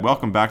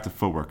Welcome back to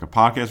Footwork, a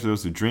podcast for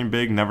those who dream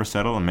big, never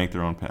settle, and make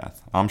their own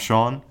path. I'm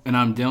Sean. And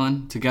I'm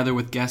Dylan. Together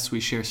with guests, we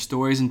share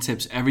stories and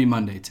tips every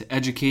Monday to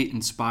educate,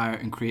 inspire,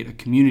 and create a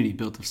community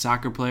built of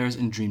soccer players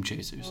and dream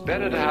chasers.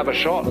 Better to have a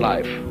short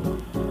life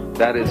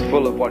that is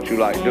full of what you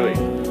like doing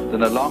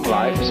than a long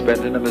life spent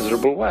in a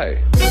miserable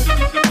way.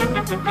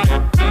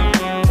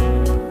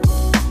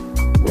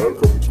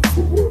 Welcome to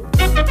Footwork.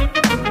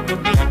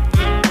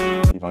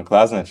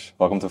 Klasnić,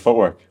 welcome to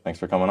Footwork. Thanks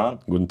for coming on.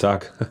 Guten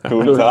Tag.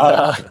 Guten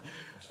Tag.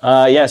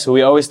 So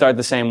we always start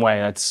the same way.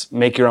 That's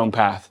make your own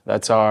path.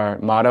 That's our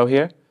motto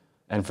here.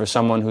 And for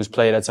someone who's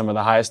played at some of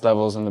the highest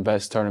levels and the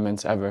best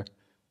tournaments ever,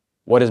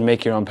 what does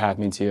make your own path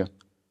mean to you?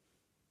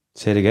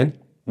 Say it again.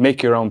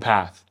 Make your own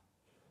path.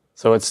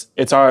 So this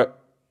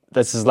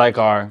is like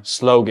our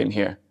slogan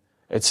here.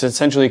 It's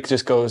essentially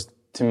just goes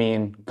to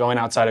mean going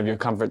outside of your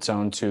comfort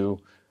zone to,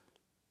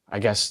 I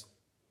guess,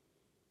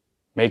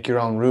 make your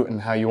own route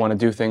and how you want to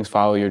do things,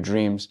 follow your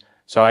dreams.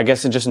 So I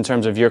guess just in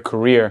terms of your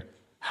career,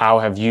 how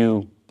have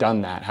you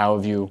done that? How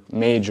have you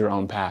made your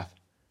own path?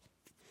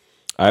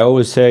 I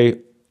always say,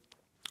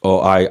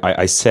 or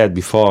I said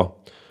before,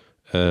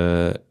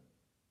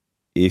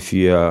 if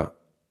you're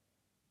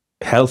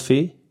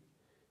healthy,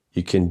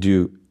 you can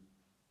do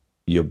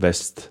your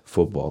best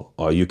football,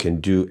 or you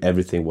can do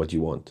everything what you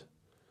want.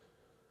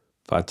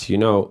 But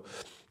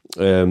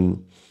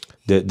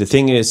the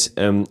thing is,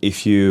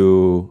 if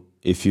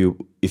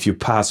you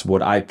pass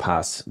what I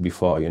passed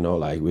before,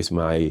 like with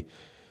my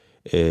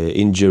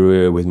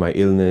injury, with my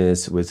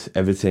illness, with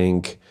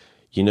everything,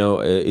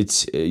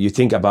 it's you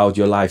think about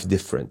your life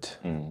different.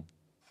 Mm.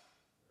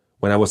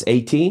 When I was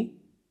 18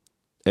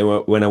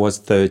 and when I was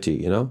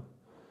 30,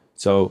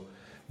 so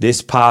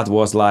this part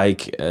was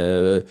like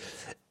a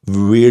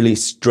really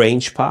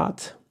strange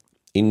part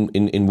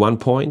in one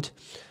point,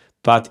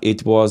 but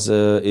it was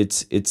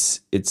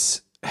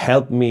it's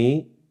helped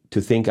me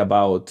to think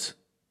about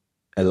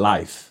a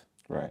life,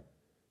 right?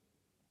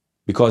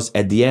 Because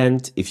at the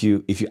end, if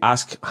you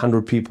ask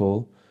 100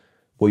 people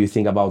what you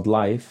think about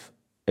life,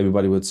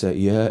 everybody would say,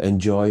 "Yeah,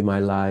 enjoy my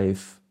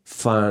life,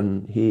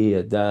 fun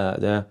here,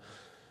 there."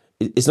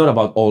 It's not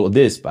about all of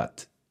this,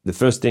 but the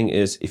first thing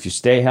is if you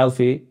stay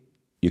healthy,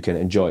 you can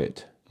enjoy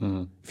it.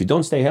 Mm-hmm. If you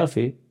don't stay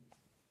healthy,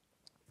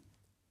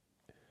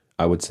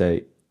 I would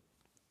say,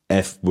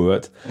 F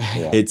word.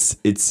 Yeah.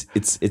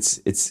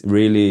 It's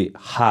really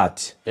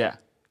hard. Yeah.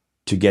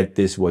 To get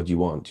this what you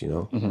want,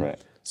 Mm-hmm.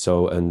 Right.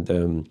 So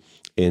in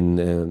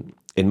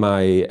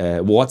my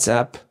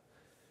WhatsApp,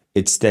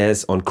 it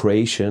says on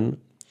Croatian,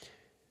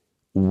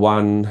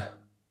 one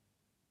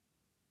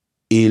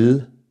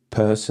ill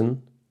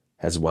person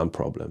has one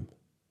problem.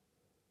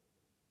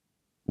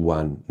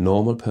 One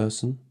normal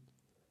person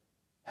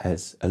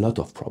has a lot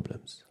of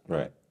problems.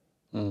 Right.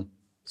 Mm.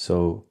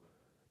 So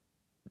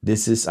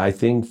this is, I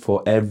think,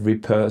 for every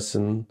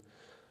person,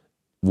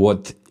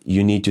 what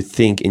you need to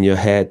think in your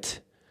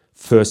head.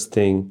 First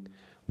thing,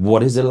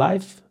 what is a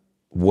life?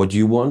 What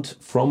you want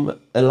from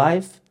a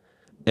life?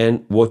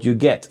 And what you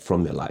get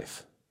from your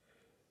life?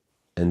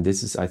 And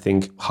this is, I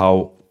think,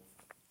 how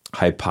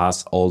I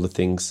pass all the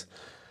things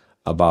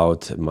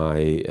about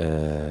my,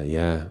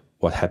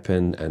 what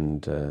happened.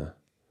 And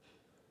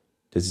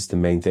this is the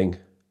main thing.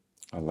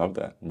 I love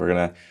that.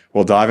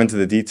 We'll dive into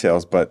the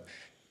details, but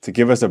to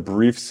give us a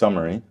brief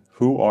summary,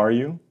 who are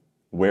you?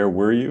 Where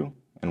were you?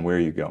 And where are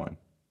you going?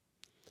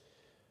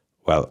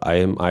 Well, I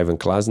am Ivan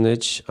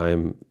Klasnić. I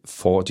am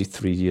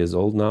 43 years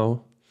old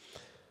now.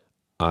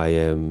 I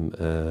am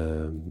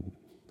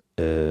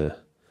a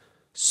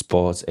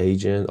sports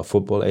agent, a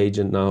football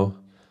agent now.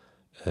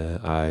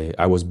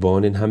 I was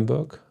born in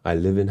Hamburg. I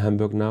live in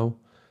Hamburg now,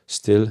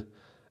 still,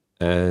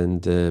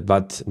 and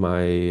but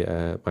my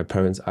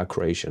parents are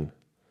Croatian,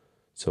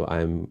 so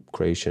I'm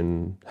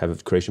Croatian. Have a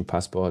Croatian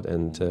passport,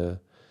 and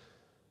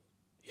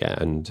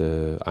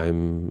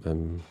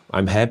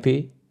I'm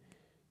happy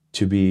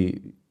to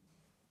be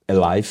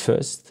alive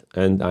first,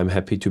 and I'm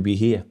happy to be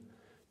here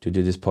to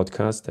do this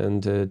podcast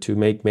and to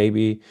make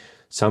maybe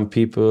some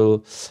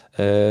people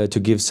to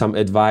give some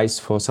advice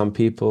for some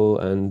people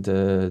and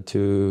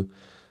to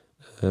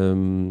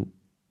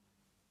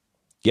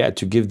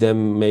give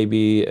them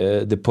maybe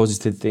the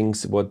positive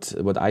things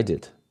what I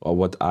did or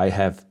what I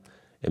have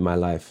in my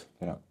life.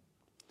 Yeah.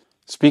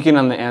 Speaking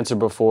on the answer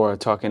before,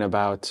 talking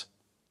about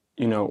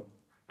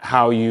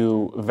how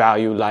you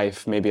value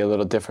life maybe a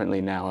little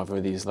differently now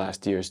over these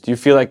last years. Do you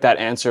feel like that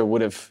answer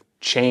would have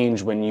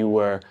changed when you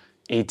were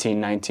 18,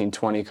 19,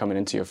 20 coming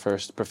into your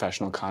first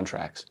professional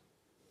contracts?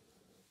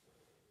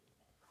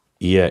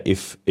 Yeah,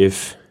 if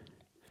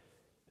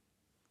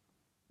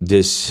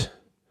this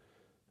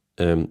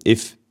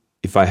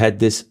if I had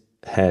this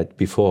head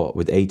before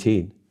with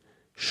 18,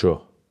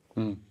 sure.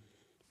 Mm.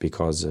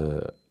 Because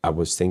I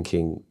was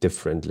thinking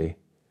differently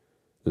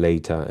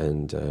later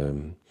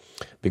and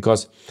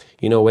because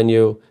when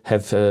you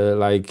have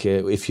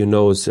if you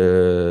nose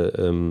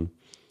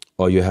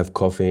or you have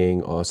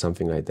coughing or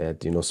something like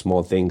that,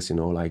 small things,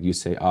 like you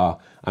say,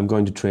 I'm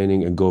going to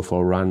training and go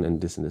for a run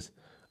and this and this.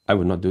 I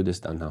would not do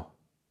this now.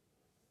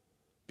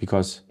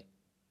 Because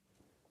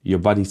your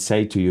body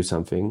say to you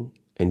something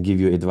and give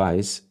you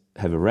advice,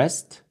 have a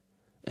rest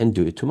and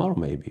do it tomorrow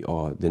maybe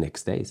or the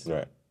next days.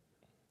 Right.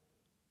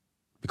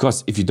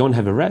 Because if you don't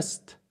have a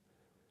rest,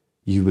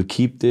 you will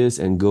keep this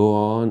and go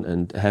on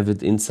and have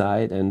it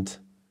inside and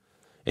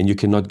you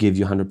cannot give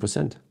you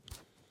 100%.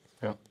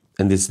 Yeah.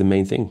 And this is the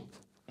main thing.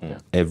 Yeah.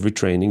 Every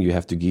training you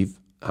have to give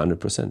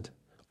 100%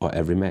 or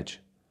every match.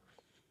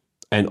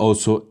 And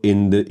also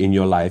in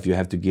your life you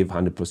have to give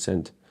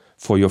 100%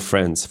 for your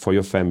friends, for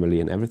your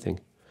family and everything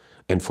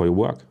and for your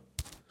work.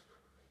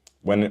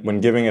 When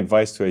giving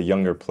advice to a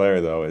younger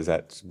player, though, is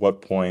at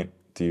what point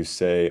do you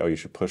say, oh, you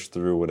should push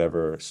through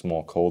whatever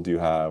small cold you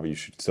have, or you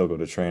should still go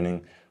to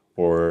training,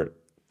 or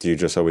do you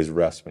just always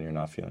rest when you're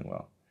not feeling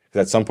well?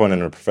 Because at some point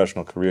in a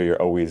professional career, you're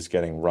always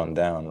getting run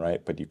down, right?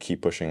 But you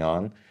keep pushing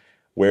on.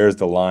 Where's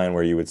the line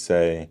where you would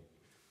say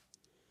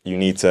you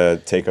need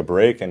to take a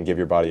break and give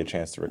your body a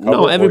chance to recover?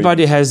 No,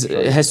 everybody has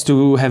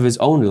to have his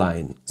own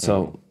line.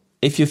 So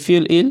if you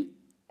feel ill,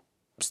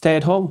 stay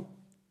at home.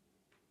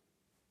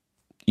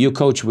 Your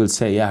coach will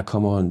say, yeah,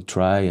 come on,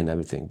 try and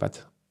everything.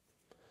 But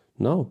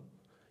no,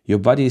 your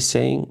body is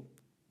saying,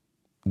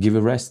 give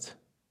a rest.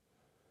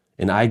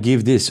 And I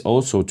give this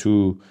also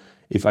to,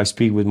 if I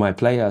speak with my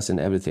players and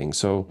everything.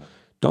 So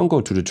don't go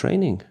to the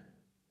training.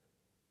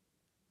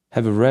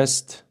 Have a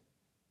rest,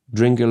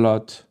 drink a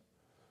lot,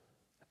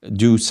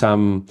 do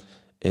some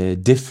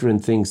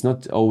different things,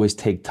 not always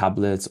take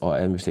tablets or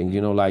everything.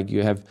 You know, like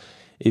you have,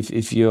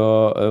 if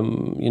you're,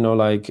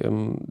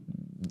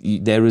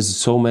 there is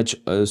so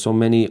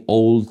many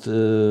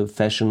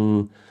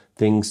old-fashioned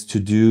things to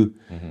do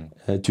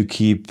to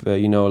keep,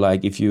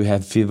 like if you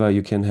have fever,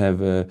 you can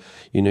have,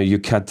 you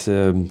cut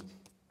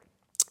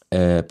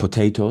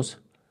potatoes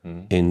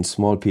in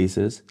small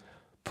pieces,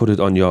 put it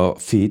on your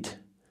feet.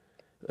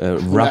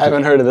 I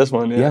haven't heard of this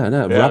one.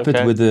 Wrap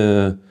it with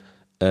a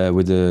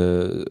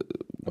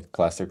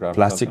plastic wrap.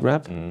 Plastic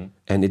wrap,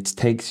 and it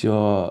takes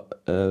your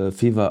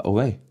fever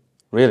away.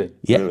 Really?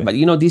 Yeah, Really? but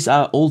these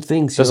are old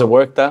things. Does it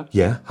work though?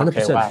 Yeah, 100%.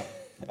 Okay, wow.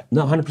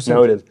 No, 100%.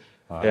 Noted.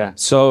 Wow. Yeah.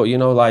 So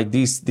like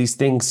these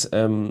things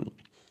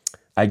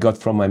I got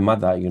from my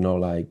mother.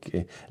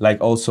 Like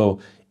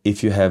also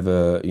if you have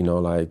a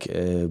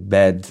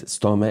bad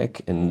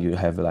stomach and you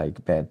have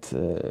like bad,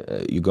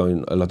 you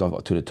going a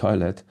lot to the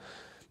toilet.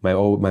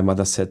 My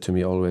mother said to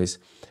me always,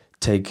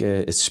 take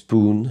a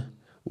spoon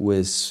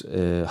with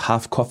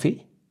half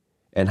coffee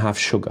and half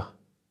sugar.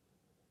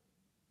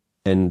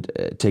 And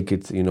take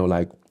it,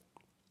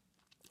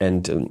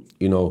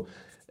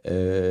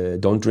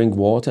 don't drink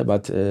water,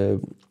 but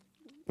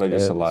Like your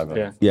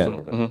saliva. yeah,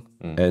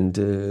 and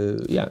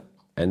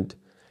and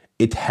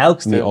it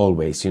helps me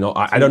always.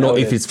 I don't know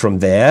if it's from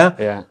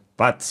there,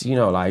 but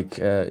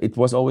it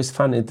was always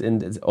fun.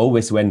 And it's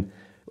always when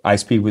I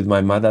speak with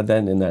my mother,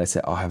 then and I say,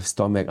 "Oh, I have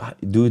stomach.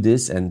 Do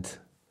this," and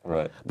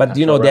Right. But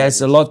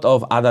there's a lot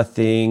of other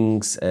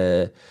things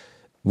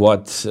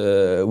what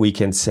we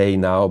can say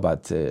now,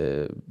 but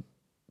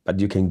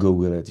you can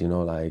Google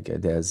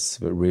it, there's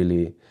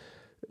really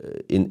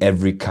in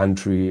every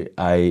country,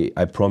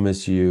 I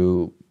promise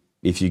you,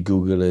 if you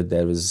Google it,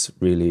 there is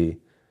really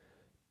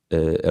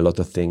a lot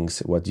of things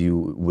what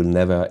you will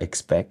never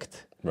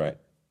expect. Right.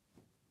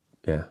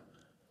 Yeah.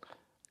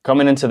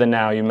 Coming into the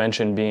now, you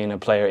mentioned being a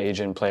player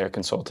agent, player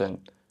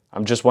consultant.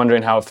 I'm just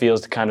wondering how it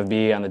feels to kind of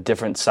be on the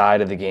different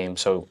side of the game,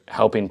 so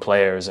helping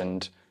players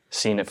and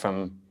seeing it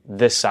from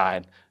this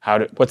side.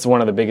 What's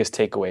one of the biggest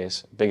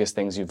takeaways, biggest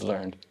things you've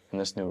learned in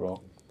this new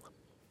role?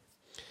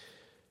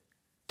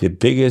 The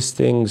biggest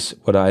things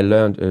what I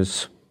learned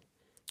is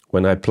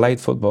when I played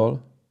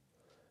football,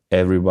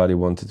 everybody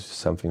wanted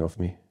something of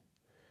me.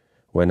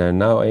 When I'm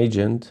now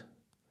agent,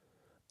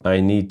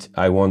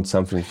 I want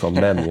something from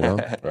them,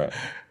 Right.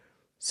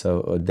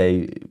 So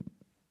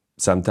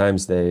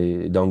sometimes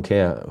they don't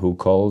care who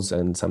calls,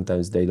 and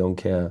sometimes they don't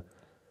care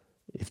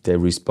if they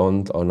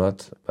respond or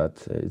not.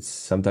 But it's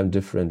sometimes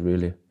different,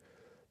 really.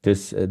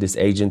 This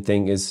agent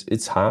thing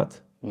it's hard.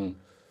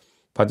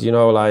 But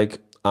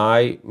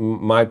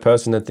my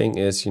personal thing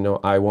is,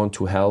 I want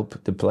to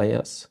help the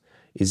players.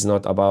 It's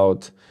not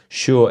about,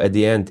 sure, at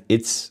the end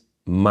it's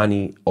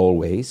money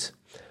always,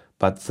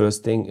 but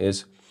first thing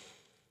is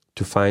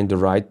to find the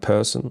right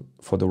person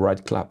for the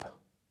right club.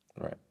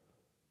 Right.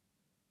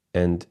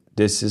 And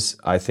this is,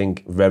 I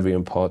think, very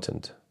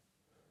important.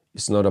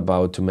 It's not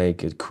about to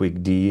make a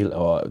quick deal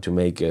or to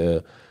make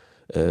a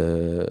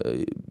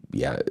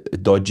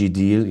dodgy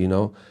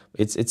deal,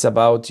 It's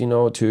about,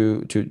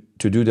 to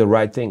do the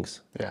right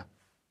things. Yeah.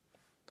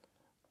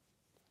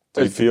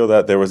 Do you feel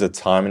that there was a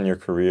time in your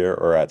career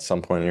or at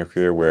some point in your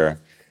career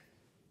where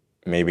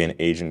maybe an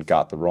agent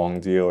got the wrong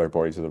deal or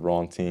brought you to the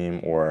wrong team,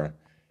 or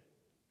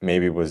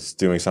maybe was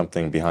doing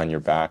something behind your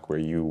back where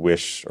you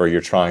wish, or you're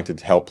trying to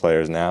help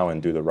players now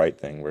and do the right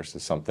thing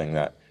versus something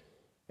that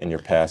in your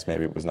past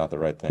maybe it was not the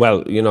right thing?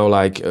 Well,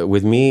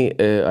 with me,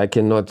 I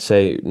cannot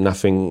say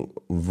nothing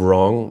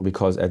wrong,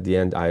 because at the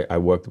end I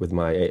worked with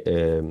my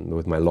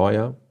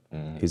lawyer.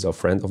 He's a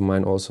friend of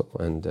mine also,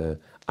 and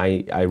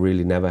I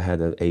really never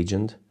had an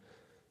agent.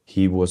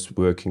 He was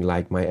working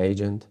like my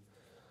agent.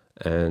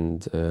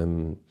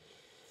 And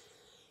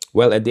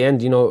well, at the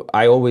end,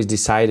 I always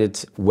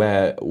decided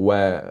where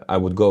I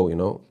would go.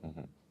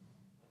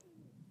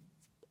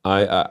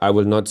 I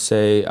will not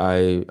say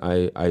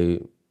I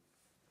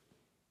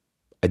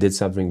did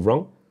something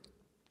wrong.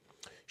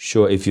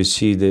 Sure, if you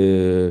see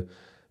the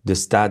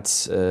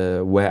stats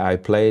where I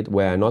played,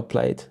 where I not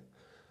played,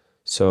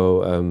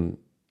 so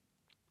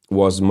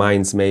was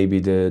Mainz maybe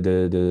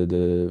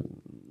the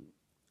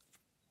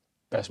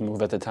Best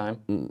move at the time?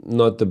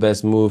 not the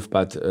best move,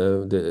 but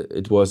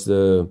it was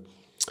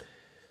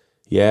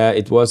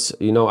it was,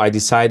 I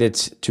decided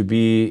to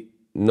be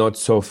not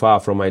so far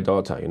from my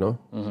daughter,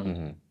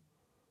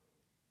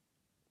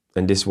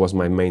 and this was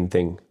my main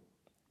thing,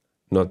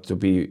 not to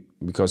be,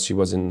 because she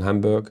was in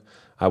Hamburg,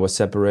 I was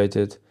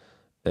separated,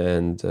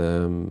 and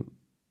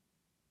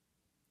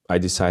I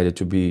decided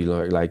to be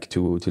like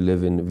to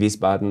live in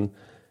Wiesbaden,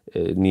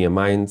 near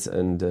Mainz,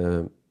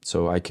 and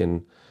so I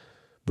can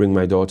bring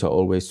my daughter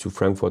always to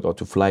Frankfurt, or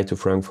to fly to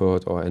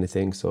Frankfurt or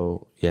anything.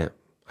 So yeah,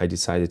 I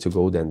decided to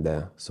go then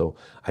there. So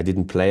I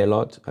didn't play a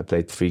lot. I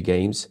played 3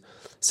 games,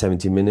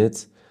 70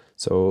 minutes.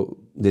 So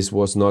this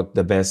was not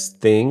the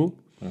best thing.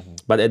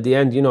 But at the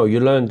end, you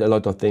learned a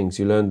lot of things.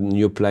 You learned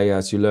new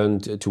players. You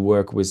learned to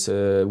work with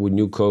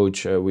new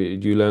coach.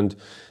 You learned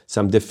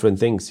some different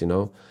things,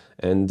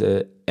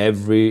 And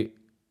every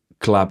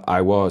club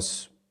I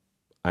was,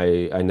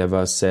 I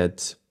never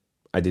said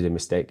I did a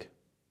mistake.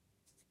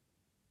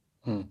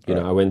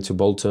 I went to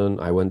Bolton.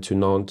 I went to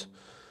Nantes.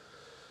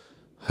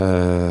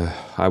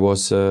 I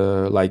was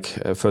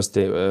first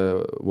day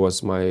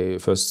was my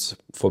first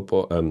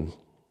football,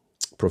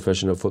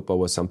 professional football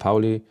was St.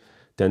 Pauli,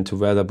 then to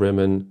Werder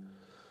Bremen.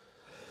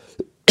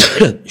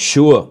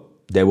 Sure,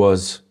 there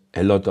was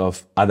a lot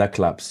of other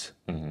clubs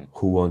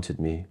who wanted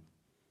me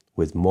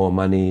with more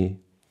money,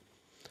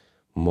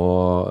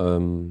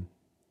 more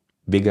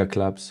bigger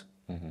clubs.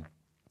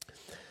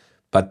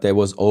 But there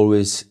was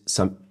always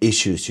some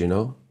issues,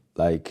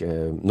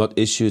 not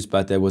issues,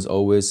 but there was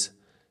always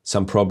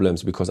some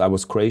problems, because I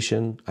was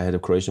Croatian. I had a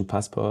Croatian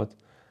passport.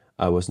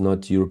 I was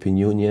not European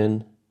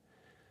Union,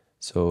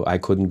 so I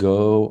couldn't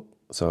go.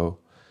 So,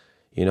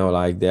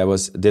 there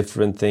was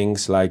different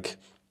things. Like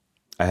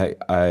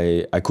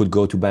I could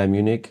go to Bayern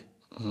Munich,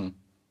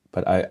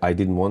 but I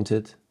didn't want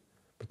it,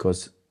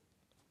 because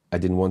I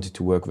didn't want it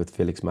to work with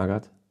Felix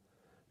Magath,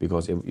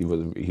 because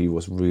he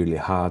was really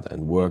hard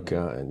and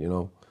worker,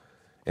 and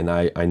and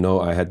I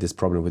know I had this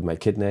problem with my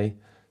kidney.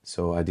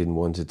 So I didn't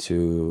want it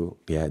to,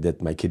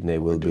 that my kidney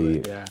will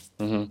be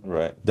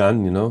Right.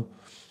 done,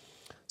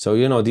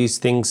 So, these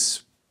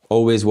things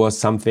always was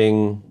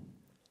something,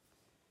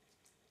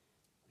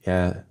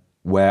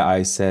 where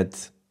I said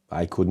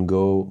I couldn't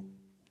go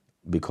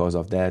because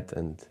of that,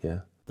 and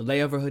The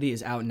Layover hoodie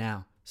is out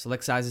now.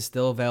 Select size is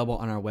still available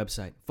on our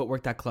website,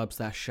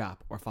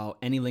 footwork.club/shop, or follow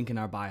any link in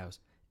our bios.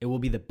 It will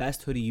be the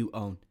best hoodie you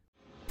own.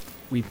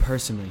 We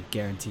personally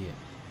guarantee it.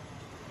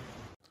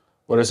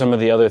 What are some of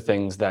the other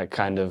things that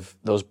kind of,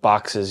 those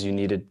boxes you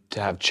needed to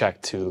have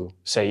checked to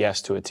say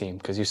yes to a team?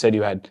 Because you said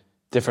you had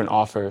different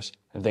offers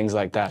and things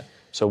like that.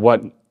 So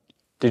what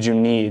did you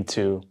need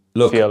to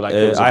feel like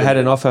it was a I good had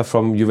an fit? offer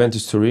from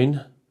Juventus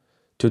Turin,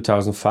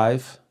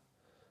 2005,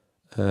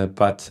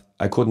 but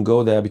I couldn't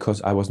go there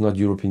because I was not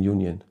European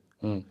Union.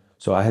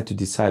 So I had to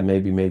decide,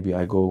 maybe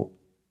I go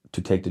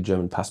to take the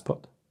German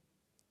passport,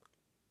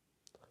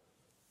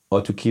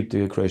 or to keep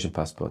the Croatian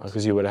passport.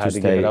 Because you would have had to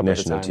stay give it up at the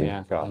national time, team.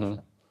 yeah.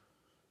 Gotcha.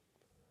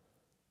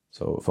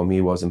 So for me,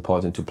 it was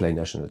important to play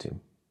national team.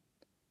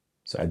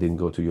 So I didn't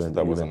go to Juventus.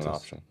 That wasn't an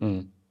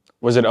option.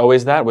 Was it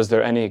always that? Was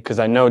there any, because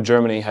I know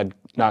Germany had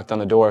knocked on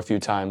the door a few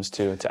times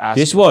to ask.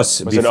 This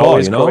was it before,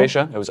 always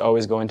Croatia? It was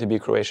always going to be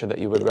Croatia that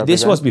you would represent?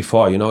 This was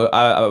before,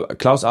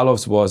 Klaus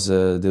Allofs was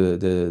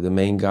the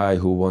main guy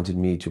who wanted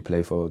me to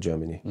play for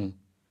Germany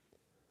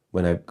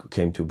when I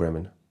came to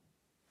Bremen,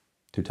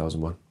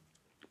 2001.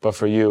 But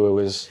for you, it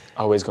was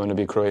always going to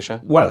be Croatia?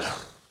 Well,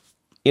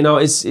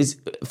 it's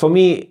for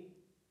me,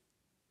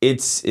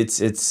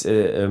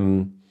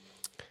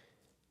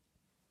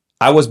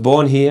 I was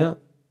born here,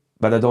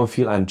 but I don't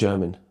feel I'm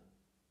German.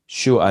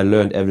 Sure, I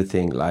learned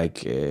everything,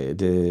 like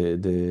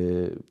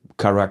the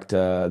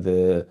character,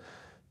 the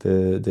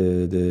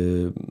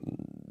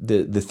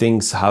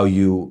things, how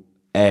you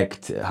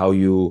act, how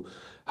you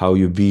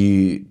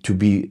be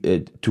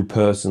to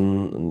person,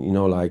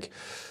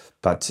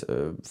 But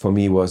for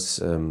me,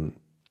 was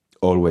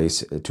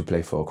always to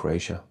play for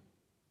Croatia.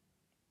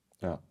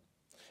 Yeah.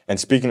 And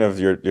speaking of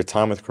your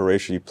time with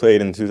Croatia, you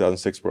played in the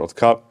 2006 World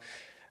Cup,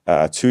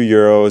 2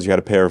 Euros, you had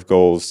a pair of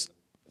goals.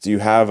 Do you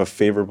have a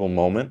favorable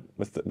moment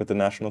with the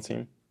national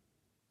team?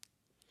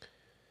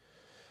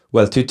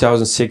 Well,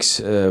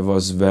 2006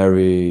 was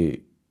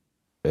very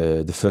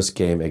the first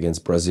game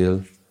against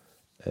Brazil,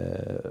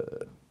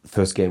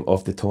 first game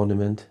of the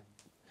tournament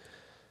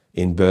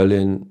in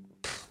Berlin.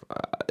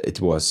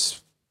 This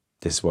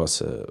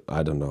was a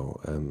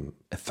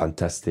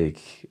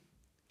fantastic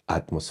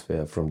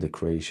atmosphere from the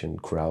Croatian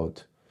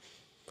crowd.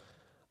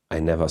 I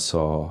never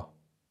saw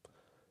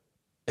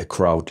a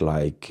crowd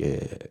like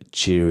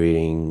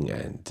cheering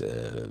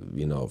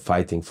and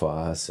fighting for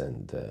us,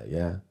 and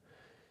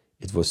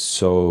it was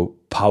so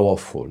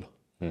powerful.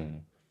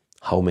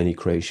 How many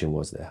Croatian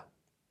was there?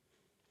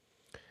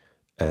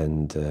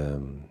 And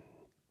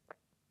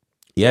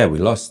we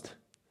lost.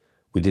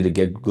 We did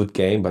a good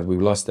game, but we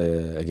lost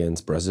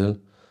against Brazil.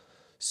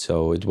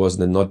 So it was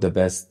not the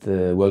best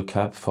World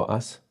Cup for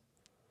us.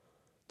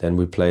 Then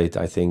we played,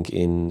 I think,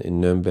 in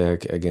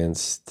Nuremberg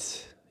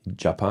against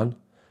Japan,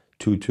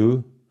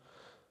 2-2.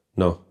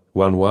 No,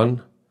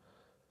 1-1.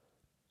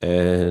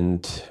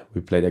 And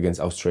we played against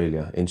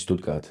Australia in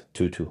Stuttgart,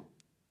 2-2.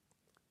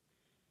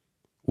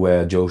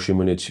 Where Joe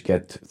Šimunić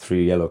get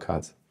 3 yellow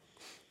cards.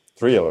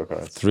 3 yellow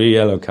cards? 3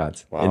 yellow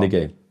cards Wow. in the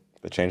game.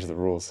 They changed the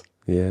rules.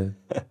 Yeah.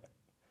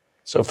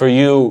 So for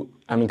you,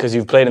 I mean, because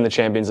you've played in the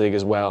Champions League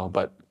as well,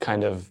 but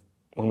kind of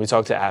when we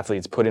talk to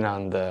athletes, putting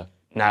on the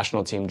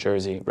national team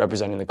jersey,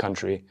 representing the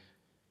country,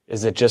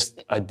 is it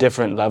just a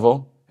different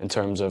level in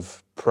terms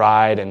of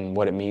pride and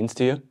what it means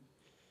to you?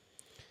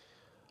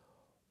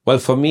 Well,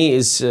 for me,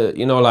 is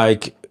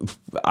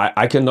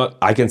I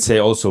can say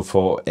also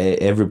for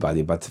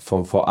everybody, but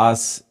for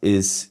us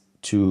is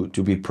to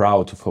be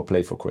proud to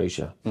play for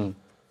Croatia.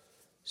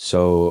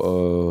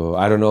 So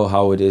I don't know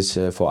how it is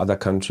for other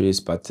countries,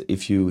 but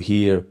if you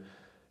hear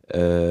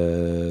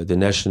the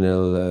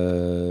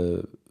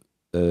national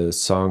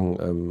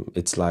song,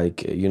 it's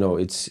like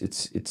it's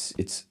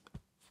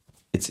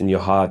in your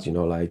heart,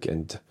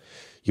 and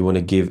you want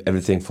to give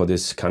everything for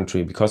this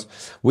country, because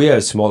we are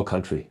a small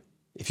country.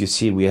 If you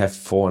see, we have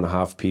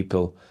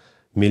 4.5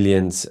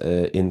 millions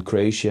in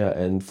Croatia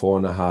and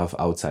 4.5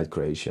 outside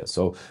Croatia.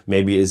 So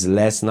maybe it's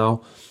less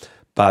now,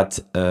 but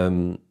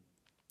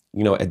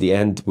at the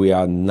end we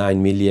are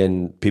 9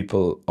 million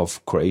people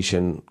of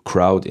Croatian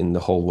crowd in the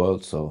whole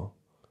world. So,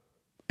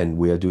 and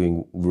we are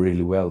doing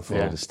really well for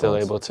the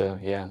still sports. able to.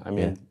 Yeah, I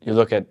mean, you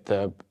look at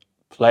the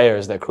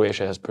players that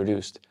Croatia has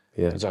produced.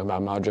 Yeah. You talk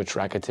about Modric,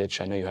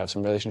 Rakitic. I know you have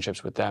some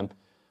relationships with them.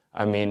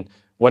 I mean,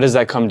 what does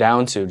that come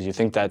down to? Do you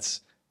think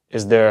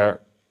is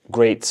there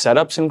great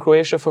setups in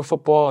Croatia for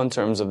football in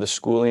terms of the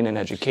schooling and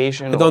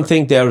education? I don't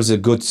think there is a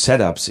good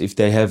setups.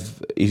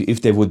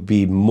 If there would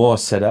be more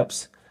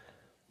setups,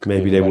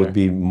 maybe there would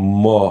be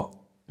more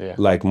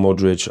like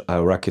Modric,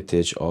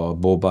 Rakitic, or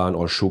Boban,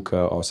 or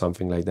Šuka, or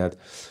something like that.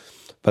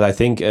 But I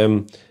think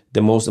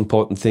the most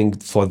important thing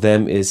for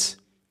them is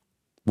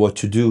what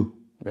to do.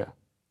 Yeah.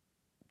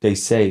 They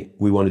say,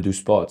 we want to do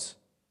sports.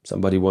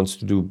 Somebody wants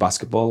to do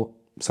basketball.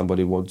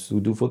 Somebody wants to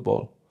do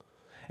football.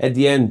 At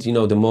the end,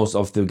 the most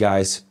of the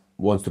guys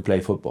wants to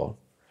play football.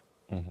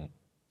 Mm-hmm.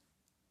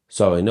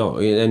 So,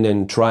 and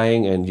then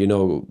trying and,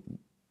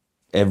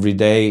 every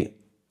day.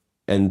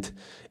 And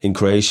in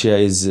Croatia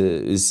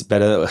is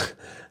better,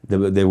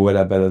 the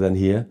weather better than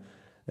here.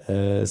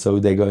 So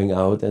they're going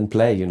out and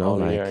play,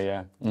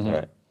 Mm-hmm.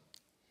 Right.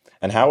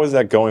 And how is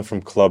that going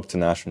from club to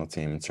national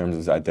team in terms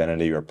of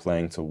identity or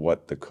playing to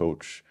what the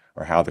coach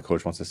or how the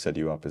coach wants to set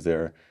you up? Is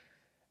there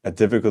a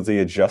difficulty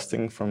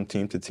adjusting from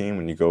team to team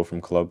when you go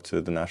from club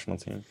to the national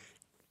team?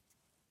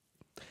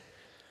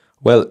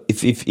 Well,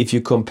 if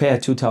you compare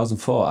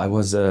 2004, I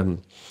was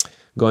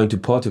going to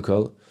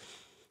Portugal,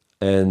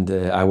 and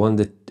I won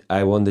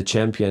the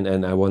champion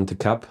and I won the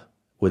cup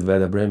with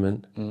Werder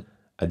Bremen.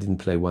 I didn't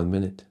play 1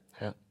 minute.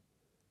 Yeah.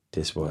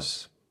 This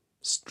was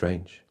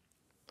strange.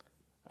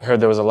 I heard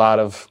there was a lot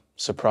of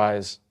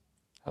surprise.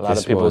 A lot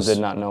of people did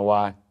not know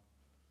why.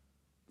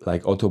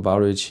 Like Otto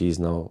Baric, he's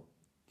now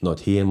not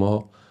here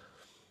more.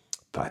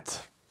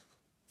 But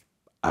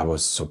I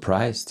was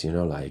surprised,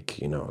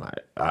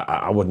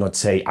 I would not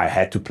say I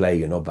had to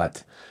play,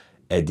 but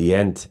at the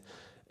end,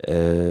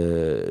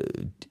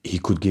 he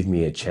could give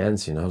me a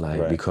chance,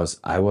 right. Because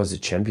I was a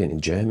champion in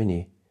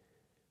Germany.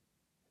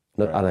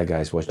 Not other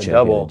guys was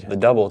champion. The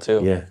double too.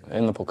 Yeah.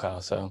 In the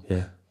Pokal, so.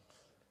 Yeah.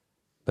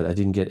 But I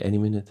didn't get any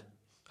minute.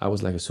 I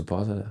was like a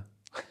supporter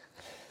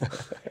there.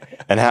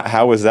 And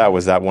how was that?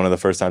 Was that one of the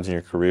first times in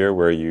your career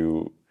where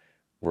you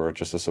were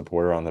just a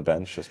supporter on the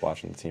bench, just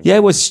watching the team? Yeah,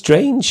 it was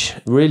strange,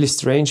 really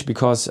strange,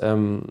 because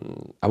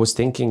I was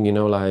thinking,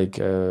 like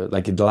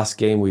in the last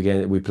game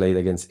we played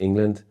against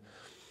England,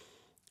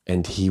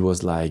 and he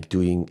was like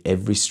doing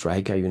every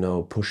striker,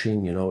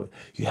 pushing, you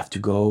have to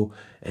go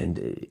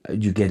and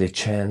you get a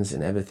chance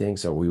and everything.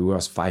 So we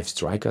were 5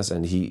 strikers,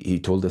 and he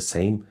told the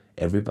same,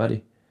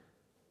 everybody.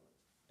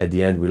 At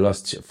the end, we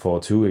lost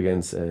 4-2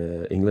 against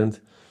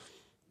England,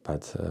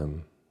 but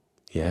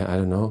I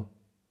don't know.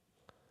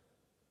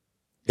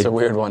 It's a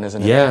weird one,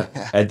 isn't it? Yeah.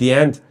 At the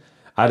end,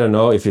 I don't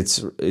know if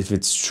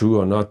it's true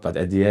or not, but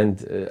at the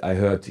end, I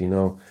heard,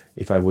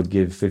 if I would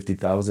give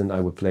 50,000, I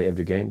would play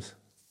every games.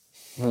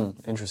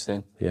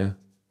 Interesting. Yeah.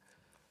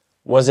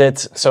 Was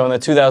it, so in the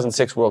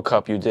 2006 World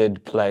Cup, you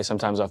did play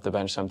sometimes off the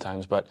bench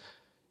sometimes, but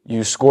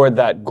you scored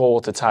that goal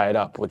to tie it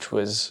up, which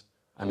was,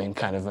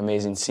 kind of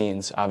amazing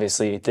scenes.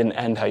 Obviously, it didn't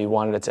end how you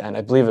wanted it to end.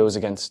 I believe it was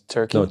against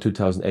Turkey. No,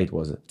 2008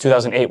 was it.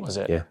 2008 was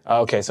it? Yeah.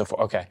 Okay,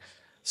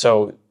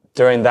 so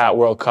during that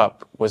World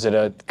Cup, was it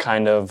a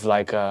kind of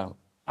like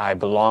I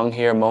belong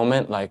here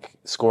moment, like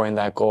scoring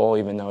that goal,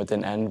 even though it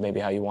didn't end maybe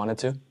how you wanted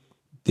to?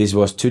 This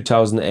was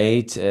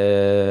 2008.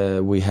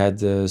 We had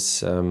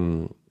this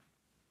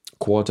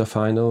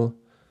quarterfinal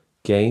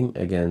game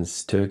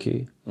against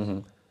Turkey.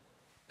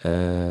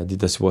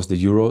 This was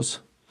the Euros.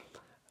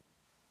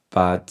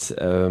 But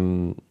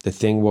the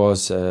thing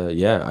was,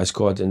 I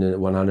scored in the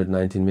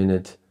 119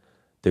 minute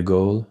the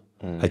goal.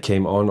 I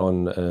came on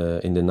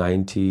in the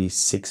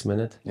 96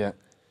 minute. Yeah.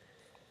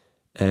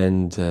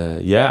 And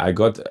I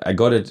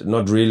got it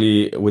not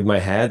really with my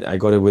head. I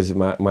got it with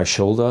my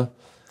shoulder,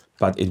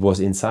 but it was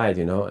inside,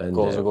 you know. And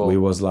we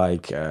was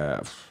like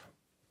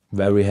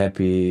very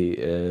happy,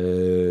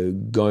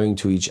 going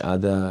to each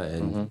other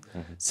and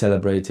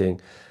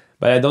celebrating.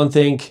 But I don't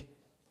think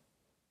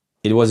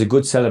it was a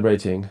good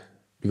celebrating,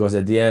 because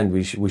at the end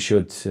we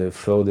should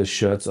throw the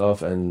shirts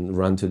off and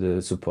run to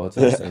the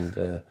supporters.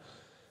 And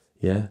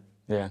yeah.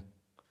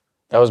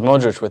 That was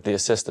Modric with the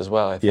assist as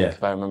well, I think, Yeah.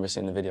 if I remember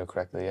seeing the video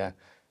correctly. Yeah.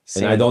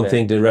 And I don't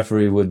think the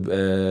referee would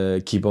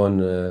keep on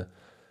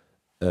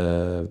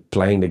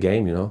playing the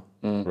game, you know.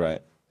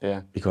 Right.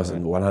 Yeah. Because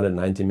in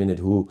 190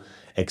 minutes, who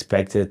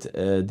expected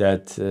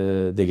that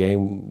the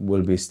game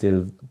will be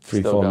still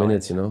 3-4 going.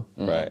 minutes, you know?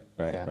 Right.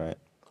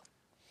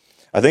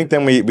 I think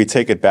then we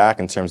take it back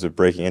in terms of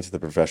breaking into the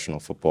professional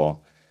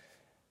football.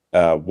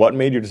 What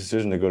made your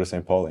decision to go to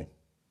St. Pauli?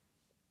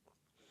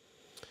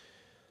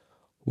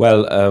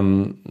 Well,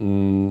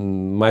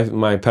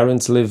 my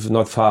parents live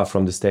not far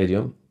from the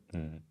stadium,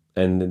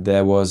 and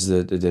there was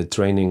the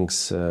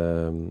trainings.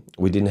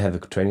 We didn't have a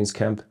trainings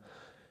camp.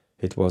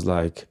 It was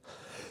like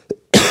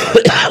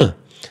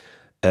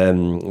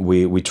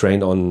we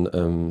trained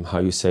on how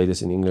you say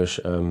this in English.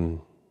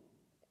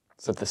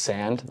 Is it the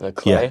sand, the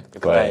clay? Yeah, The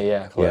clay,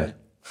 yeah. Yeah.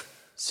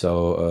 So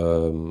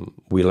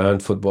we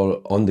learned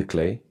football on the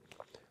clay.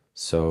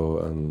 So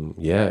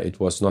it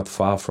was not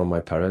far from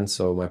my parents.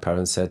 So my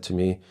parents said to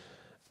me,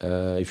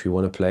 if you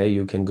want to play,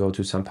 you can go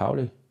to St.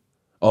 Pauli.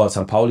 Or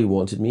St. Pauli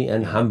wanted me,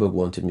 and Hamburg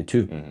wanted me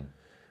too.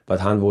 But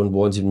Hamburg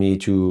wanted me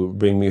to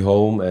bring me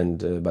home,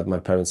 and but my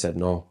parents said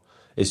no,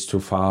 it's too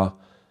far.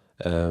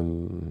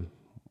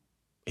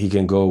 He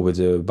can go with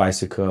a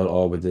bicycle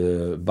or with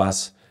the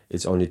bus.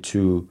 It's only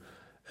 2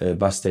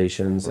 bus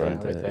stations. Right,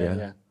 And right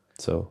there,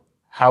 So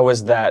how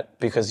was that,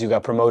 because you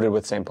got promoted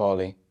with St.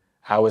 Pauli?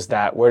 How was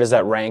that? Where does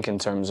that rank in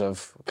terms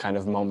of kind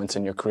of moments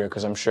in your career?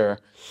 Because I'm sure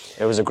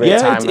it was a great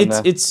time in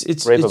the it's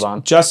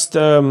just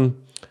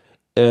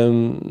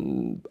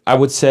I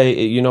would say,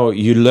 you know,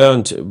 you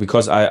learned,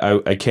 because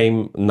I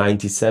came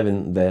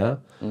 97 there,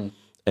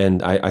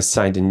 and I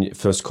signed a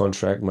first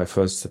contract, my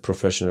first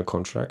professional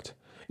contract.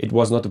 It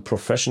was not a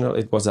professional,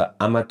 it was an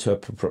amateur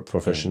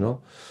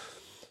professional.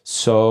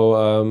 So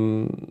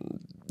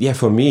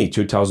for me,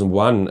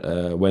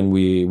 2001, when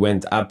we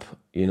went up,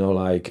 you know,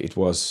 like, it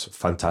was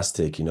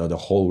fantastic. You know, the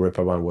whole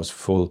Reeperbahn was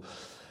full.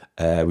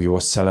 We were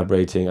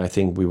celebrating. I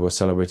think we were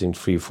celebrating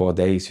 3-4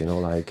 days. You know,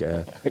 like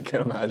I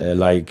can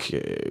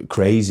imagine.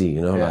 crazy.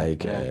 You know,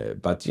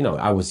 but you know,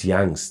 I was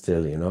young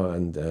still. You know,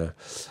 and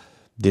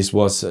this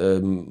was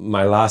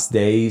my last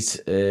days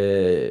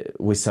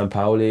with St.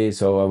 Pauli.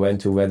 So I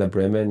went to Werder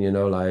Bremen. You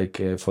know, like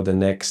for the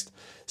next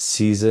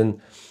season,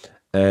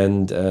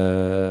 and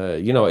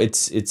you know,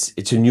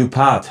 it's a new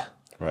part.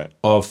 Right.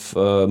 Of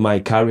my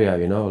career,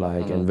 you know,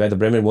 like, and Werder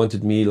Bremen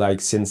wanted me like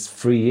since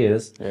 3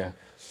 years,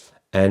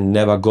 and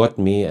never got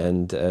me,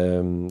 and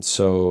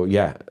so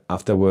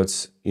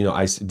afterwards, you know,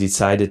 I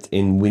decided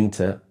in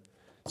winter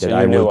So that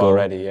you I knew will go,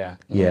 already,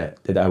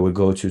 that I will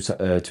go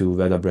to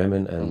Werder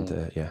Bremen, and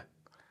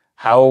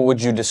How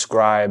would you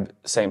describe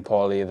St.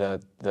 Pauli,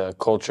 the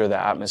culture, the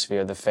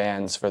atmosphere, the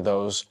fans, for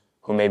those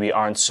who maybe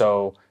aren't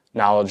so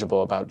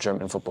knowledgeable about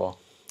German football?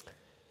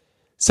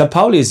 St.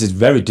 Pauli is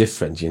very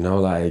different, you know,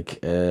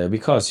 like,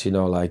 because, you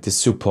know, like the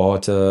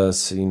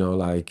supporters, you know,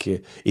 like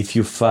if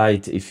you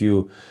fight, if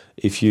you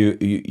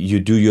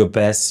do your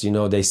best, you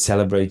know, they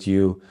celebrate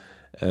you.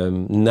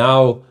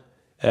 Now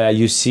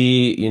you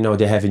see, you know,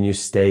 they have a new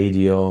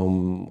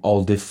stadium,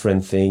 all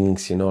different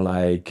things, you know,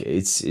 like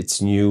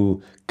it's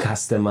new,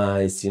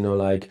 customized, you know,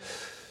 like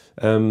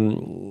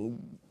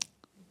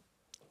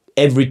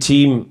every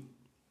team,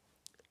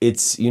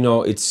 it's, you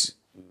know, it's,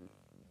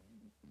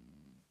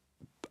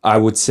 I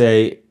would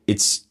say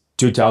it's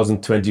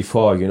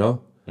 2024, you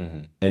know,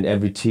 and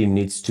every team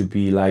needs to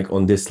be like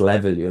on this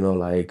level, you know,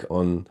 like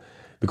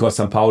because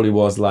St. Pauli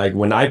was like,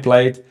 when I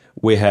played,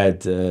 we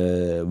had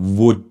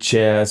wood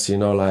chairs, you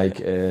know, like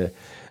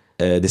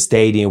the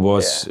stadium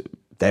was,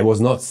 there was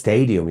not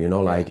stadium, you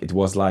know, like it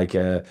was like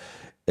I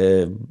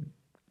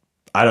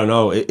don't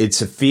know,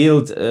 it's a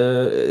field,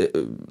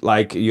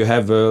 like you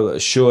have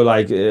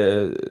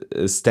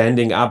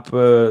standing up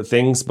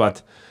things,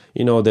 but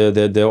you know,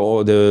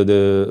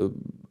 the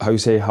how you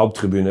say,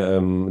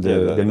 Haupttribüne,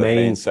 the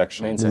main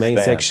section, the main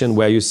section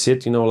where you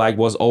sit, you know, like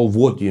was all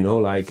wood, you know,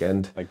 like,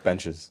 and like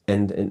benches,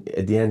 and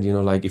at the end, you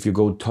know, like if you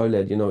go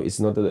toilet, you know, it's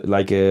not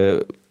like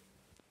a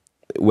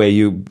where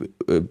you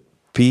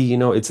pee, you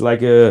know, it's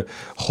like a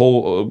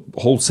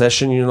whole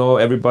session, you know,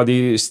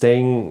 everybody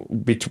staying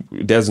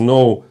there's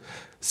no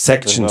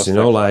sections, no you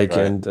know, section, like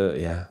right.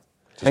 and yeah.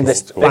 I think they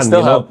Fun, still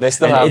you know? have. They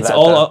still and have it's that.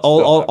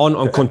 all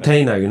on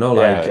container, you know,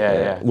 like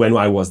yeah. when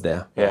I was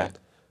there. Yeah.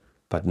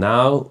 But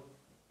now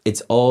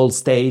it's all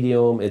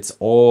stadium. It's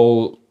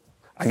all.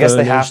 I guess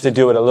they have furnished. to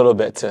do it a little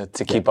bit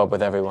to keep up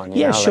with everyone.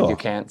 You know? Sure. Like you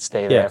can't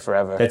stay there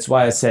forever. That's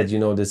why I said, you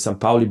know, the St.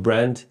 Pauli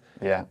brand.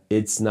 Yeah.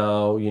 It's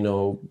now, you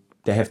know,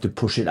 they have to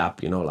push it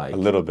up, you know, like A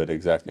little bit,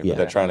 exactly. Yeah. But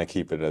they're trying to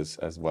keep it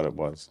as what it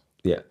was.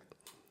 yeah.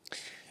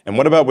 And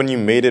what about when you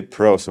made it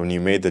pro? So when you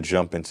made the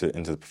jump into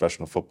the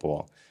professional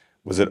football,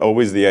 was it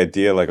always the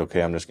idea like,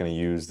 okay, I'm just going to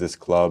use this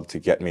club to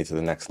get me to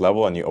the next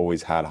level, and you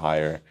always had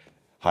higher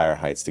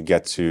heights to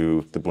get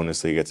to the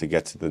Bundesliga, to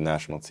get to the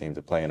national team,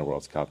 to play in a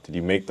World Cup? Did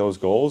you make those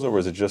goals, or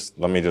was it just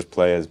let me just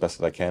play as best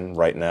as I can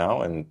right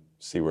now and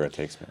see where it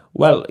takes me?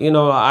 Well, you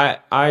know,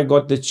 I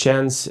got the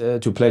chance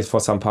to play for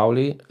St.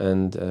 Pauli,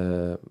 and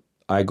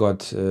I got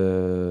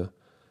the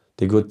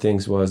good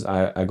things was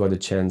I got a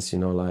chance, you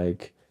know,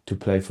 like to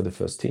play for the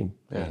first team.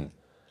 Yeah.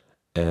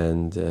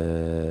 And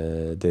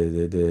the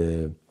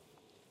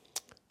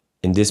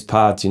in this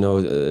part, you know,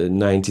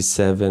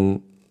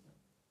 97,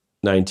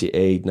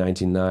 98,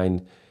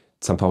 99,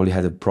 St. Pauli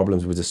had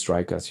problems with the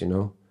strikers, you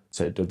know.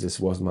 So this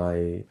was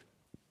my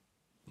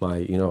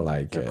you know,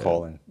 like Your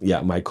calling.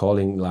 Yeah, my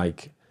calling,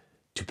 like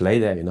to play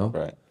there, you know.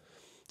 Right.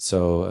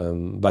 So,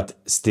 but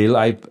still,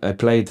 I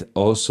played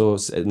also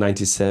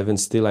 97.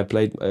 Still, I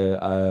played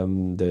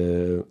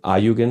the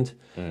A-Jugend,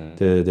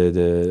 the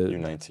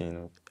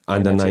U19.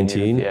 under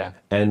 19 yeah.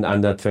 and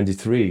under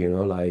 23. You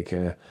know, like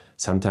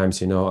sometimes,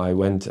 you know, I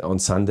went on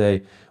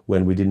Sunday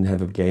when we didn't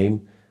have a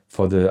game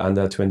for the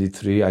under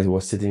 23. I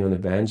was sitting on the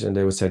bench and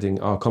they were saying,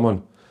 "Oh, come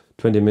on,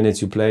 20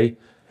 minutes you play,"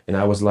 and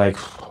I was like,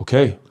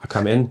 "Okay, I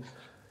come in."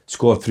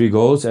 Scored 3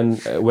 goals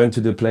and went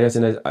to the players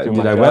and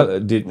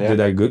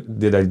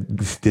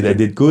did I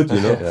did good,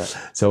 you know. Yeah.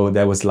 So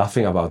they was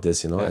laughing about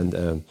this, you know.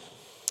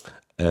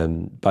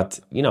 And but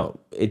you know,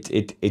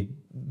 it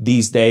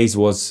these days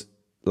was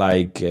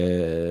like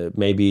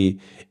maybe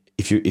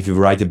if you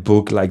write a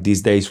book, like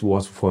these days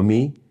was for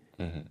me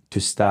to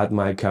start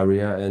my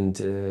career and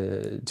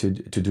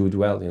to do it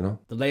well, you know.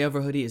 The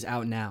Layover hoodie is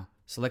out now.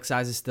 Select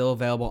size is still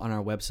available on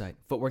our website,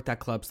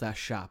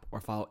 footwork.club/shop, or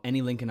follow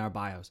any link in our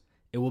bios.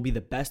 It will be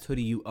the best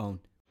hoodie you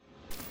own.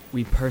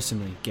 We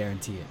personally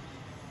guarantee it.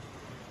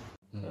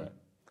 Right.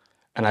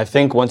 And I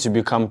think once you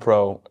become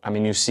pro, I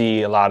mean, you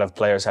see a lot of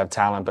players have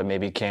talent, but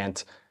maybe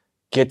can't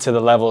get to the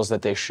levels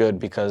that they should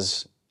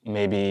because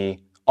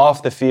maybe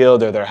off the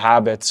field or their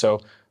habits.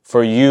 So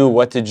for you,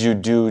 what did you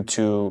do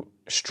to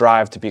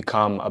strive to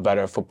become a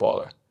better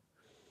footballer?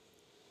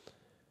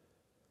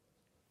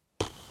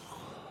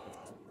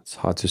 It's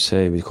hard to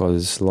say because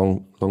it's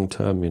long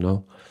term, you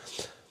know.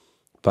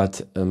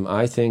 But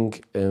I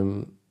think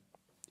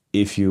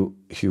if you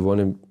want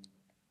to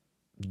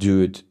do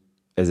it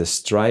as a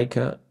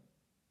striker,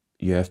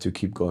 you have to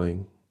keep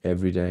going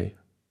every day.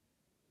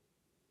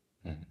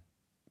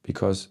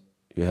 Because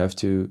you have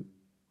to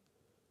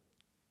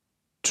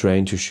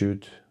train to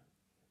shoot,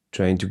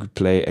 train to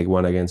play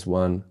 1 against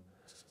 1,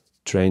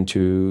 train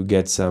to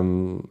get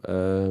some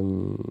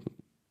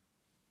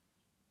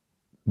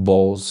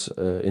balls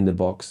in the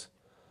box.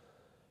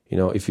 You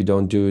know, if you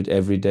don't do it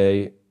every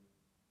day,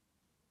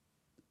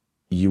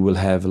 you will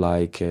have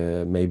like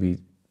maybe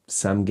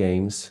some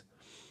games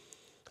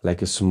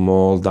like a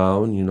small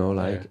down, you know,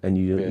 like, and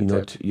you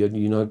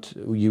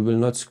will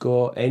not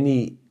score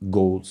any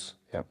goals.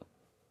 Yep.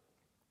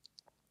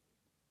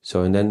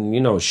 So and then,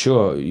 you know,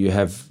 sure, you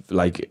have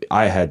like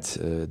I had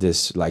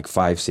this like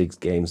 5-6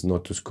 games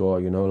not to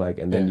score, you know, like,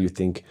 and then you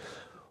think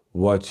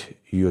what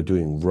you're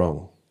doing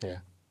wrong. Yeah.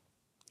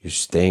 You're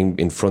staying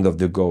in front of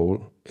the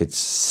goal. It's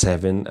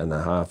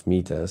 7.5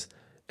 meters,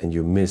 and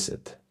you miss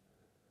it.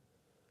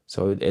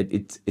 So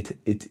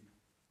it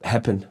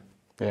happened.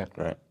 Yeah.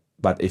 Right.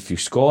 But if you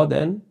score,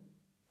 then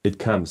it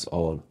comes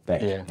all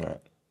back. Yeah.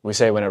 Right. We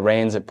say when it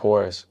rains, it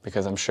pours,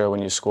 because I'm sure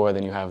when you score,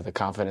 then you have the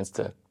confidence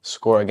to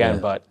score again.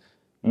 Yeah. But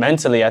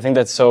mentally, I think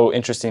that's so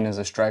interesting as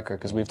a striker,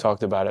 because we've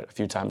talked about it a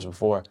few times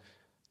before.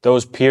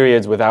 Those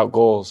periods without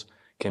goals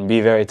can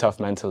be very tough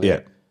mentally.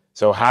 Yeah.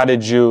 So how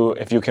did you,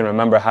 if you can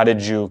remember, how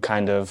did you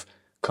kind of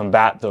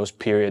combat those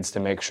periods to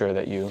make sure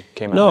that you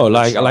came out?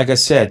 No, strong? like I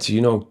said,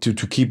 you know, to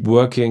keep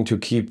working, to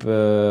keep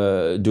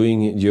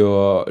doing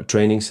your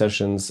training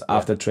sessions,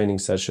 after training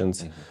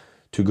sessions,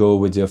 to go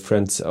with your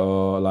friends,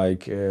 or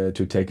like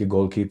to take a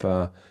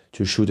goalkeeper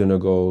to shoot on a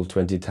goal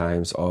 20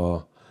 times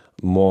or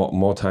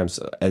more times,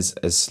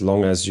 as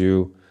long as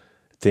you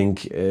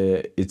think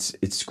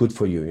it's good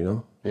for you, you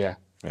know. Yeah.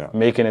 Yeah.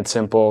 Making it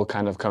simple,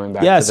 kind of coming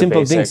back to the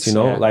simple basics. things, you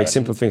know, Yeah. like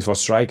simple things for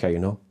striker, you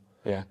know.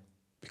 Yeah.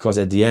 Because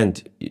at the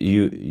end,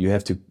 you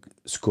have to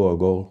score a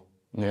goal.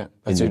 Yeah.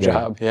 That's In your the game.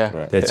 job. Yeah.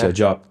 Right. That's your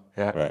job.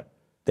 Yeah. Right.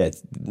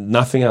 That's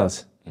nothing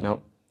else.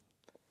 No.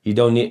 You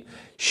don't need,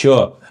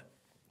 sure,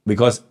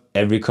 because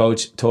every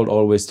coach told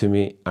always to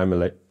me, I'm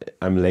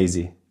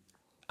lazy.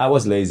 I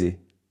was lazy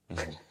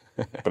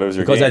But it was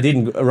your because game. I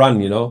didn't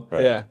run, you know.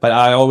 Right. Yeah. But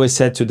I always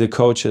said to the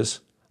coaches,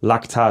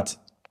 Lactat,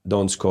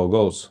 don't score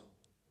goals.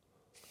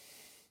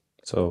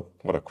 So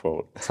What a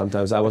quote.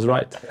 sometimes I was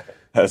right.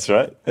 That's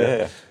right.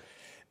 Yeah.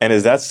 And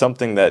is that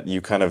something that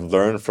you kind of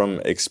learn from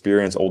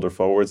experienced older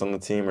forwards on the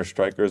team or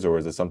strikers, or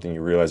is it something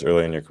you realize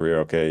early in your career,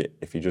 okay,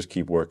 if you just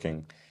keep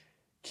working,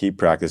 keep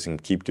practicing,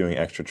 keep doing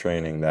extra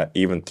training, that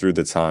even through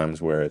the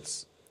times where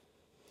it's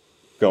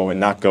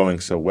not going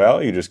so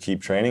well, you just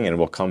keep training and it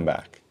will come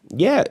back?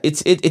 Yeah,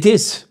 it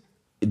is.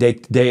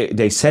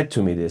 They said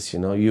to me this,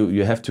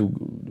 you have to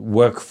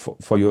work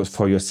for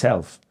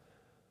yourself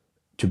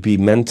to be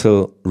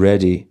mental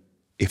ready.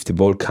 If the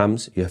ball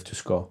comes, you have to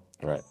score.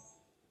 Right.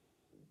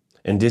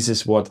 And this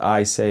is what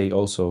I say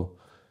also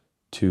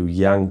to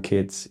young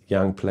kids,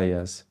 young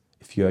players.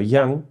 If you are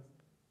young,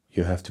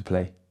 you have to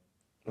play.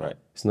 Right.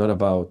 It's not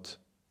about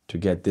to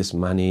get this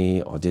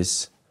money or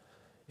this.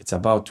 It's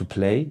about to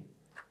play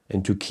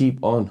and to keep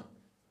on.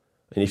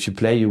 And if you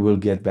play, you will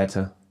get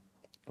better.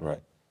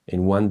 Right.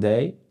 In one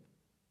day,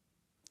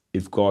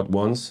 if God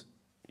wants,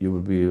 you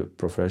will be a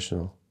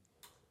professional.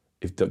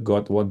 If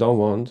God don't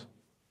want,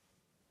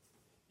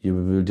 you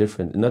will be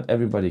different. Not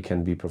everybody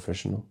can be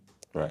professional.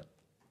 Right.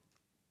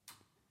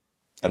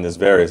 And there's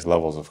various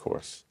levels, of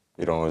course.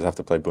 You don't always have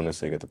to play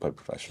Bundesliga to play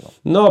professional.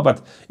 No,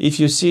 but if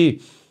you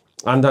see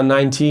under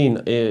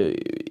 19,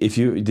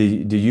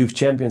 the Youth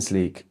Champions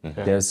League,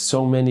 there's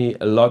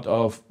a lot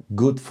of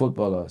good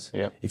footballers.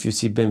 Yeah. If you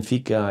see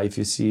Benfica, if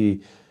you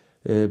see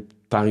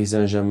Paris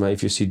Saint-Germain,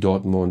 if you see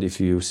Dortmund, if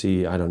you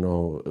see, I don't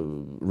know,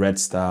 Red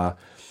Star,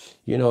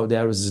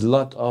 there is a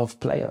lot of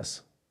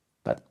players.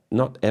 But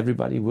not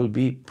everybody will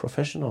be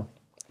professional.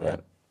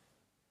 Right.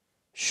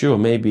 Sure,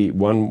 maybe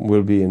one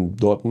will be in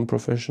Dortmund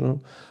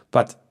professional,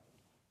 but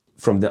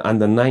from the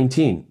under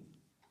 19,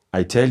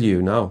 I tell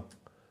you now,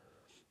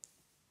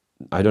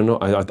 I don't know.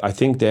 I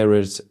think there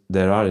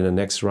are in the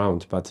next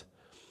round, but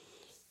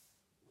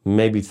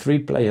maybe 3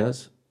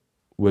 players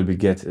will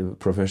get a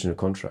professional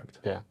contract.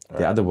 Yeah.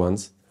 The other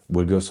ones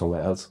will go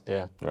somewhere else.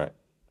 Yeah. Right.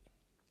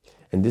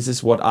 And this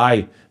is what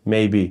I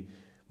maybe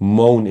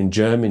moan in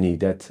Germany,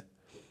 that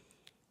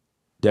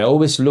they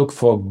always look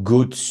for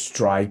good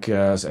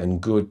strikers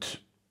and good,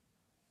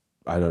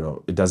 I don't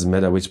know, it doesn't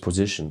matter which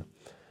position,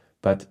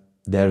 but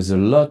there's a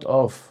lot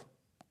of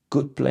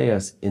good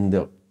players in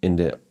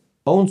the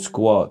own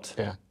squad.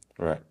 Yeah.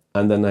 Right.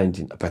 Under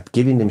 19, but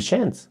giving them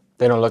chance.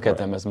 They don't look at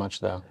them as much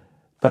though.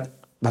 But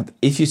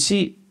if you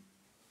see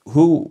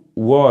who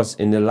was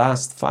in the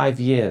last 5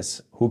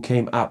 years, who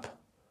came up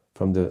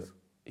from the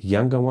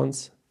younger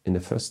ones in the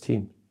first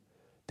team,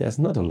 there's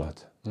not a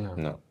lot.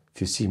 No.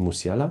 If you see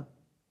Musiala,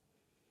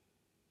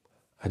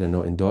 I don't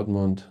know, in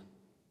Dortmund.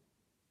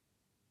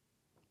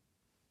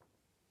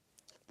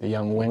 The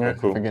young winger,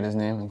 Mukoku. I forget his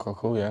name,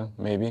 Mukoku, yeah,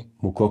 maybe.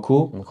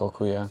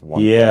 Mukoku. Yeah.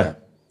 Yeah.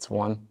 It's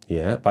one.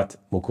 Yeah, but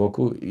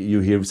Mukoku,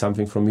 you hear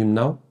something from him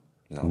now?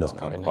 No. It's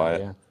kind Right of now,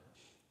 quiet. yeah.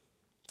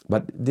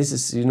 But this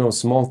is,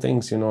 small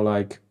things,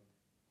 like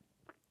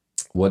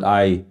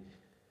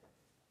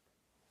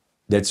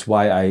that's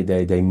why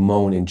they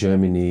moan in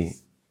Germany,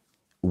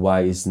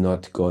 why it's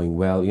not going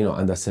well.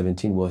 Under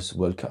 17 was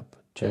World Cup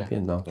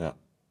champion now. Yeah.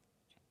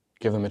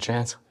 Give them a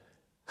chance.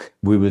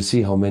 We will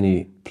see how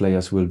many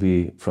players will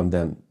be from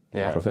them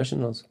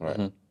professionals.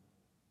 Right.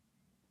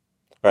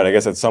 Right. I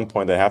guess at some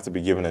point they have to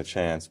be given a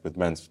chance with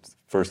men's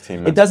first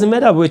team. It doesn't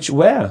matter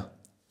where.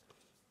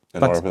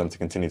 In order for them to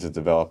continue to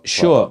develop.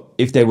 Sure,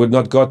 if they would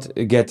not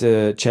get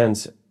a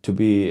chance to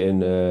be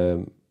in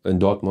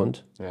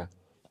Dortmund, Yeah.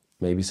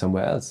 maybe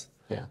somewhere else.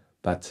 Yeah.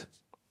 But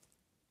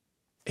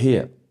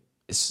here,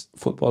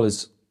 football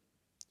is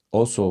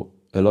also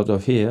a lot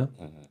of here,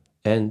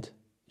 and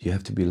you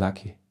have to be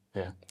lucky.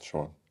 Yeah.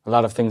 Sure. A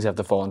lot of things have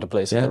to fall into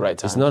place at the right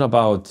time. It's not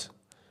about,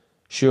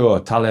 sure,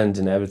 talent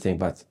and everything,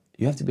 but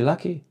you have to be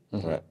lucky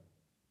Right.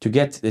 to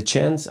get the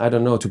chance, I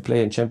don't know, to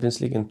play in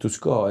Champions League and to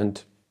score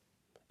and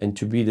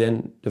to be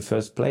then the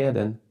first player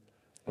then.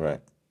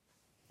 Right.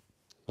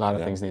 A lot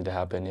of things need to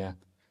happen, yeah.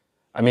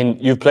 I mean,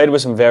 you've played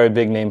with some very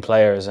big name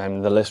players,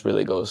 and the list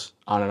really goes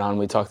on and on.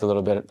 We talked a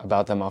little bit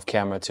about them off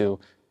camera too.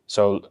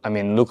 So, I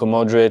mean, Luka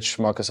Modric,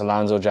 Marcus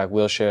Alonso, Jack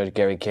Wilshere,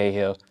 Gary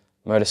Cahill,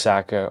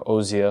 Mertesacker,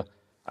 Ozil.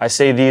 I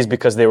say these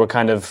because they were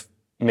kind of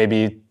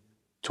maybe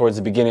towards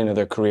the beginning of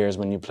their careers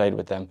when you played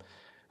with them.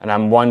 And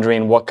I'm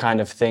wondering what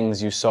kind of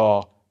things you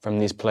saw from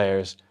these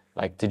players.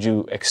 Like, did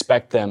you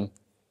expect them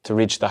to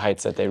reach the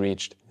heights that they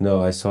reached?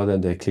 No, I saw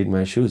them, they cleaned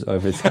my shoes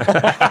every time.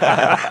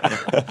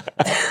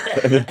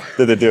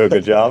 Did they do a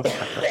good job?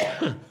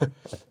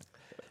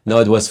 No,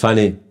 it was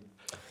funny.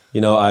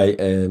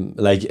 I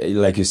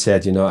like you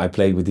said, I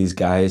played with these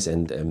guys,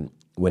 and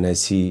when I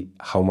see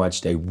how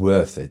much they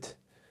worth it,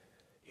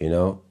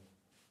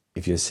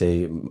 if you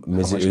say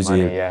Mesut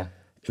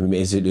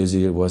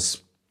Özil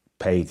was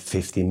paid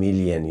 50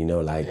 million,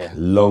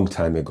 long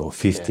time ago,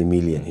 50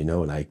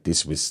 million, like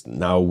this was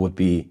now would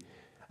be,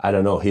 I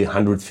don't know,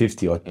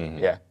 150 or.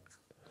 Yeah.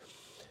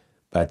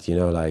 But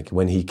like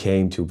when he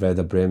came to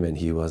Werder Bremen,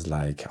 he was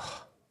like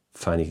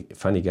funny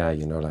guy.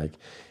 Like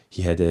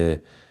he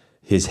had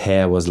his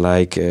hair was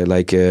like a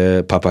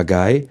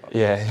papagay.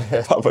 Yeah.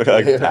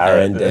 Like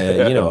parrot.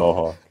 And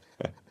Mohawk.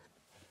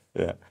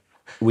 Yeah.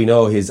 we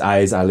know his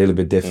eyes are a little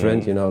bit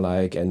different, you know,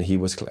 like, and he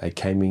was like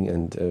coming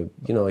and,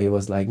 you know, he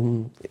was like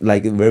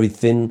very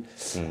thin,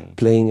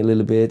 playing a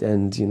little bit,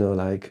 and, you know,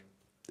 like,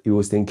 he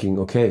was thinking,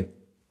 okay,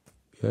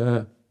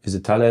 yeah, he's a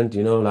talent,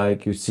 you know,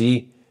 like, you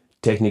see,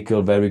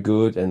 technical, very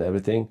good and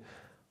everything,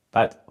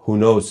 but who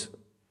knows,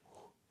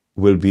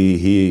 will be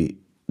he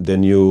the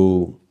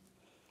new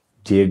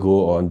Diego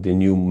or the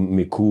new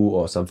Miku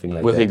or something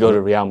like Will that. he go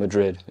to Real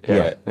Madrid?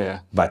 Yeah. Yeah.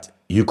 But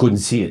you couldn't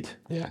see it.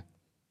 Yeah.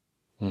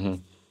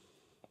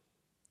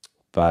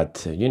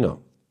 But, you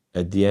know,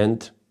 at the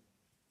end,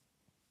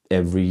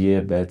 every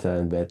year better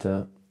and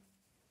better.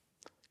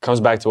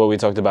 Comes back to what we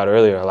talked about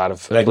earlier. A lot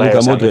of Like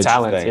players Luka have the Modric.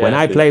 talent. When Yeah.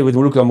 I played with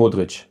Luka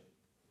Modric,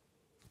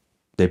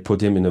 they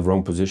put him in the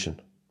wrong position.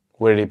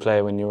 Where did he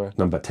play when you were?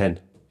 Number 10.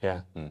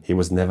 Yeah. He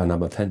was never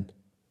number 10.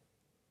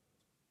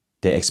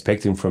 They're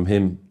expecting from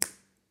him.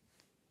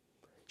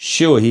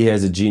 Sure, he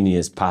has a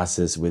genius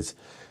passes with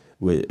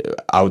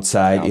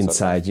outside,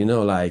 inside, you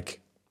know, like,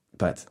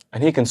 but...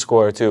 And he can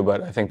score too,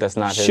 but I think that's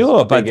not his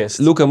Sure, biggest.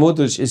 but Luka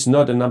Modric is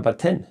not a number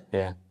 10.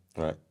 Yeah.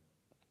 Right.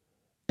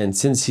 And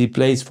since he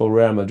plays for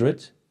Real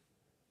Madrid,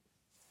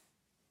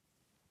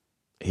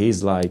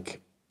 he's like,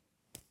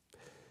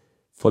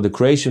 for the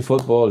Croatian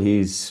football,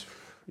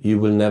 you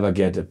will never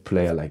get a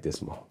player like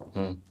this more.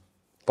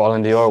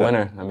 Ballon d'Or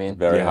winner. I mean,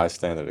 Very Yeah. high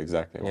standard,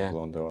 exactly. Yeah.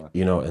 Ballon d'Or.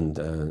 You know,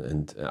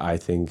 and I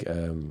think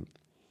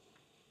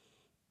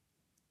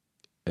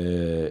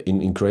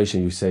in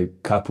Croatian you say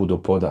kapu do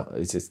poda.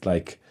 It's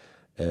like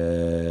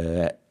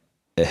a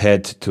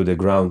head to the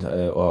ground,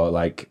 or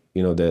like,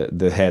 you know,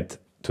 the head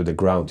to the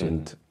ground,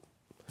 and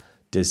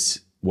this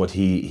what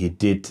he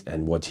did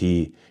and what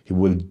he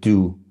will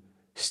do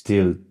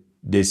still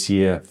this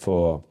year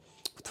for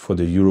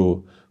the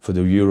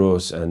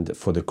Euros and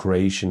for the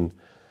Croatian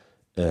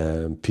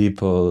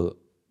people.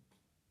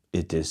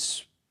 It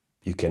is,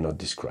 you cannot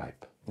describe.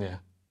 yeah.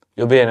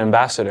 You'll be an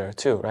ambassador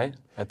too, right?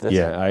 At this.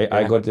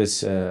 I got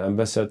this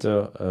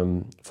ambassador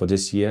for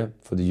this year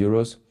for the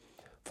Euros,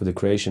 for the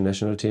Croatian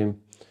national team.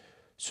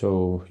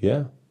 So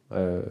yeah,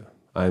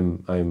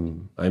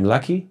 I'm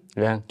lucky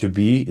Yeah. to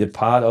be a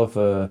part of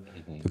the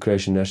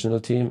Croatian national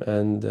team,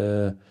 and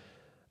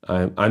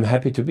I'm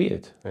happy to be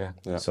it. Yeah.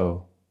 Yeah.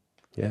 So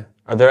yeah.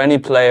 Are there any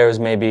players,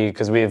 maybe,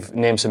 because we've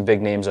named some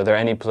big names, are there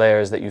any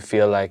players that you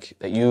feel like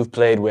that you've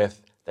played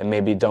with that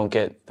maybe don't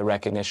get the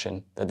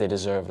recognition that they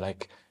deserve,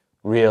 like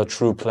real,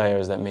 true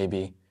players that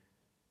maybe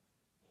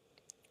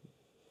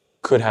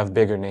could have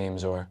bigger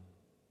names? Or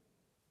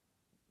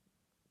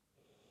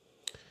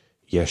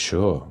Yeah,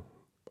 sure.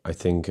 I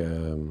think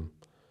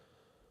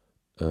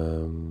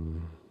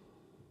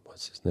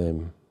what's his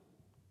name?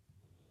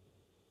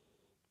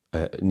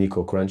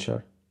 Nico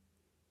Kranjčar.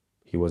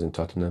 He was in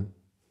Tottenham.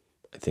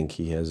 I think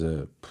he has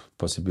a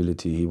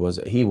possibility. He was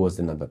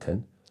the number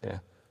 10. yeah,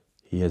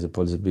 He has a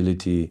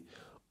possibility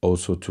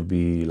also to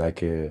be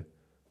like a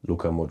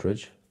Luka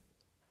Modric.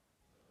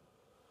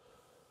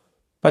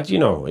 But you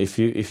know, if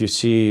you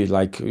see,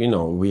 like, you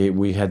know,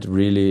 we had a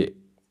really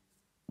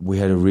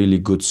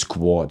good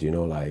squad. You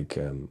know, like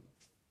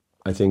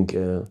I think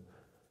Ivan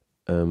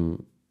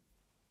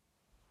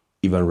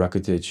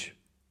Rakitic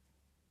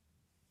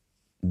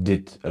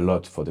did a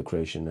lot for the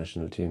Croatian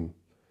national team.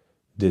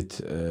 Did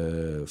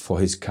for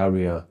his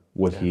career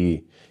what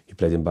he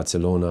played in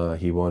Barcelona.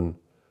 He won,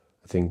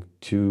 I think,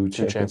 two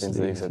Champions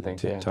Leagues, I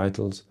think, yeah.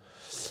 titles.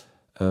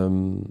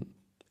 And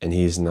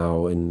he is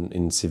now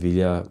in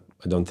Sevilla.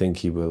 I don't think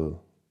he will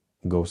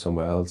go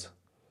somewhere else.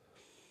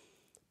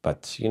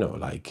 But you know,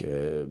 like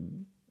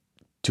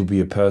to be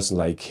a person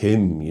like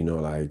him, you know,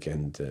 like,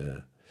 and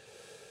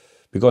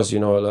because, you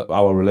know,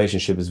 our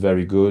relationship is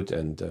very good,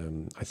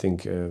 and I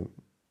think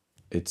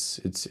it's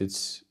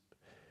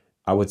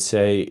I would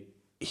say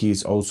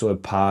he's also a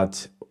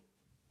part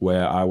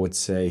where I would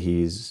say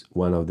he's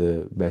one of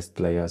the best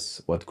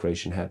players what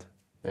Croatian had.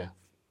 yeah.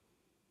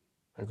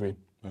 Agreed.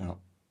 Yeah.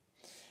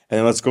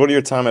 And let's go to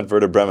your time at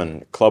Werder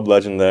Bremen, club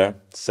legend there,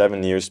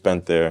 7 years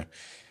spent there,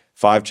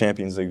 5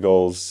 Champions League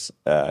goals.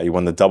 You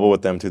won the double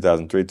with them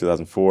 2003,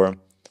 2004,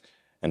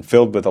 and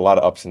filled with a lot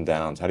of ups and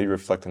downs. How do you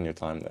reflect on your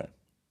time there?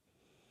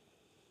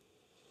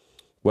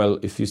 Well,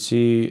 if you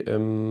see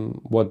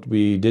what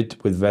we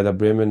did with Werder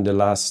Bremen the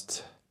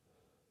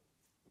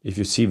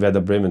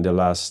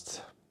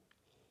last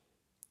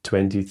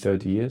 20,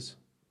 30 years,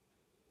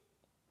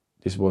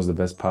 this was the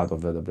best part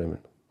of Werder Bremen.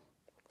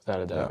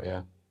 Without a doubt,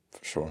 yeah.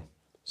 For sure.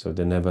 So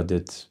they never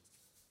did,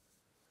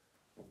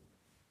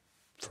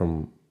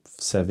 from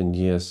 7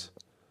 years.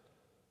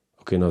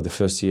 Okay, no, the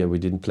first year we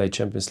didn't play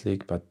Champions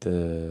League, but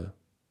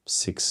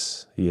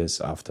 6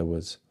 years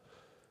afterwards,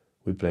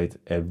 we played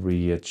every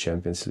year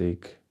Champions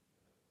League.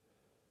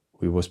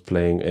 We was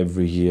playing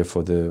every year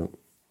for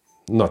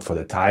not for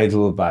the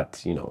title,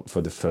 but, you know,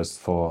 for the first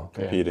 4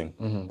 Competing.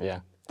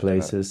 Yeah.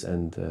 places,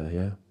 and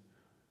yeah.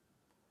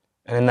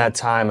 And in that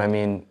time, I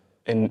mean,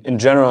 in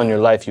general in your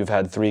life, you've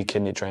had 3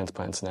 kidney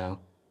transplants now.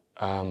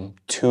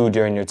 2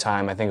 during your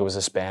time. I think it was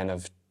a span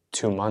of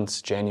 2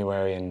 months,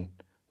 January and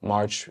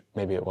March,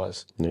 maybe it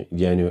was.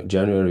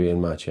 January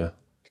and March, yeah.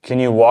 Can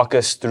you walk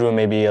us through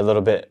maybe a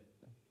little bit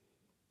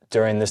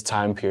during this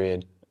time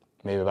period,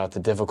 maybe about the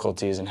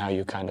difficulties and how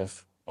you kind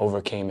of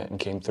overcame it and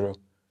came through?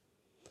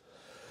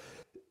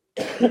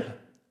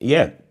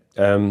 Yeah.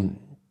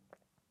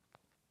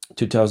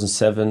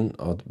 2007,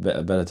 or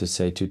better to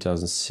say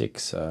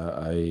 2006,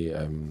 I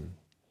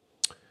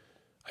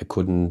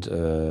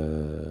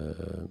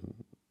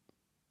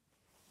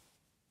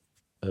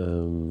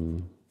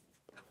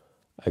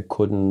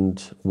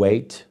couldn't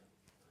wait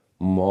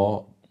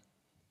more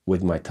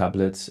with my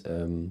tablets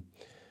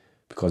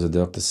because the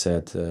doctor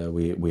said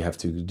we have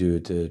to do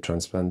the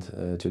transplant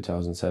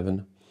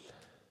 2007.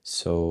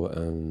 So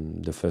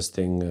the first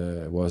thing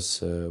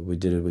was we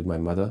did it with my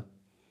mother,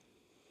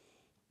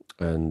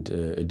 and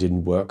it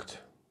didn't work.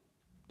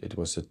 It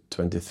was the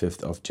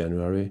 25th of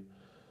January,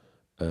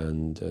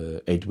 and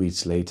 8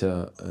 weeks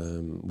later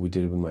we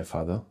did it with my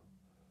father,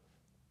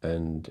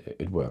 and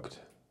it worked.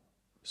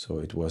 So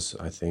it was,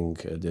 I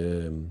think,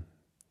 the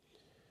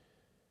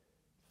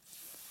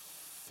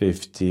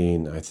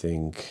 15, I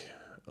think,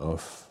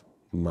 of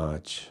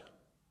March.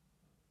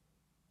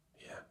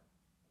 Yeah,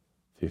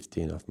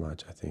 15 of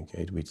March, I think,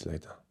 8 weeks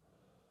later.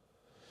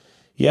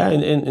 Yeah,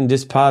 and in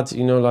this part,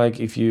 you know, like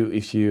if you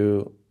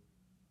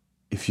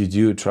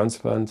do a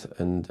transplant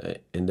and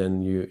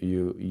then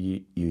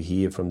you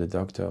hear from the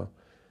doctor,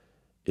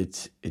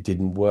 it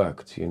didn't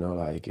work, you know,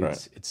 like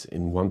it's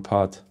in one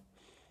part.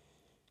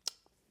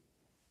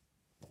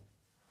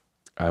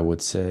 I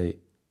would say,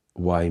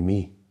 why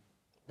me?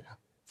 Yeah.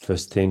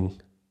 First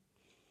thing,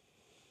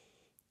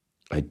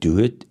 I do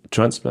it,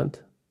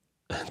 transplant,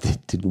 and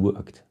it didn't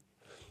work.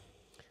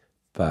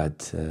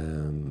 But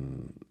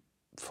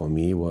for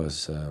me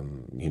was,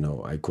 you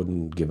know, I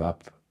couldn't give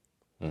up.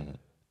 Mm-hmm.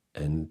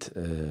 And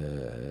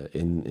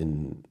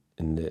in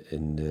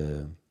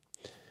the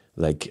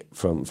like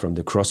from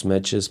the cross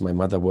matches, my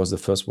mother was the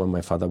first one,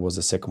 my father was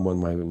the second one,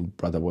 my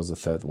brother was the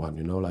third one.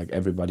 You know, like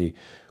everybody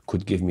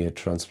could give me a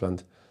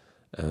transplant.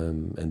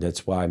 And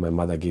that's why my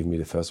mother gave me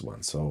the first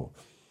one. So,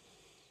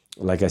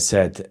 like I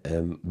said,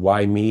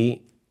 why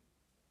me?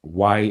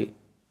 Why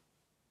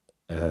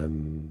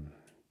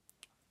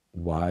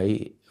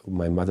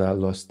my mother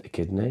lost a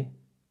kidney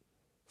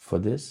for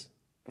this?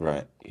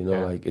 Right. You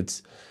know, like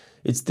it's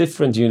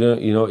different. You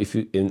know, if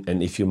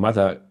your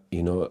mother,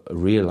 you know,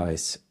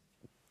 realize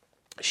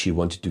she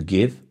wanted to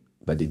give,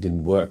 but it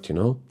didn't work. You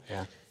know.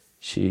 Yeah.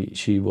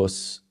 She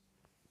was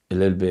a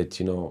little bit,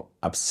 you know,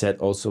 upset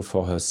also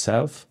for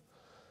herself.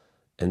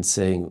 And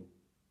saying,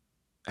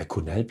 I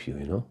couldn't help you,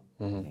 you know?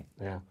 Mm-hmm.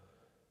 Yeah.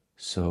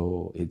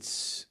 So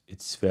it's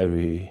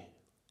very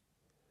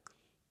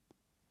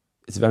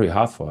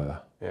hard for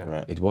her. Yeah.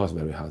 Right. It was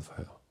very hard for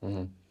her.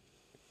 Mm-hmm.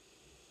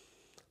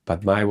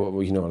 But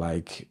you know,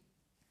 like,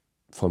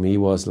 for me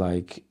was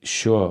like,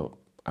 sure,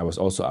 I was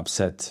also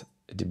upset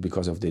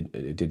because of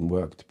it didn't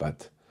work.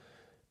 But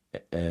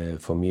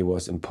for me it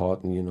was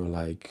important, you know,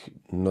 like,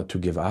 not to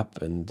give up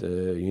and,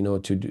 you know,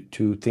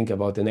 to think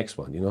about the next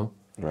one, you know?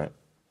 Right.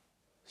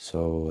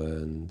 So,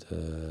 and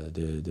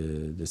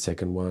the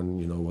second one,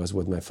 you know, was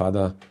with my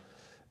father.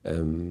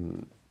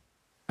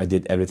 I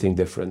did everything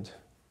different.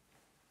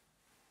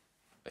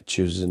 I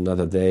choose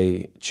another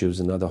day, choose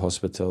another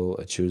hospital,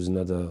 I choose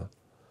another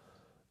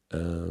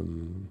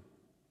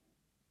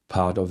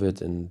part of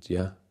it, and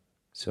yeah,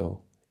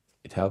 so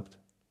it helped.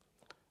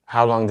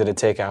 How long did it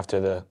take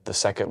after the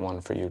second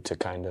one for you to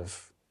kind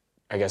of,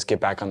 I guess, get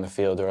back on the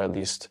field, or at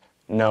least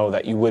know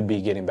that you would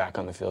be getting back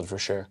on the field for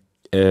sure?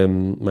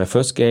 My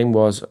first game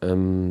was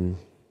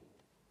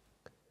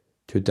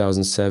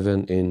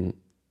 2007 in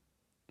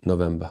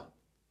November,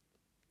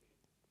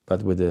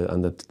 but with the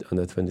under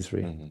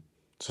 23. Mm-hmm.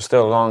 So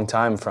still a long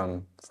time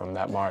from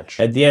that March.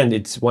 At the end,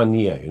 it's 1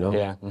 year, you know?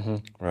 Yeah. Mm-hmm.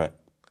 Right.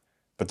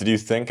 But did you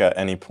think at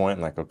any point,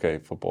 like, okay,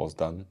 football's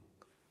done?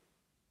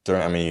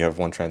 I mean, you have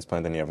one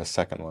transplant, then you have a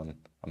second one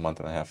a month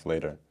and a half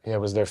later. Yeah,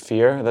 was there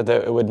fear that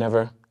it would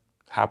never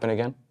happen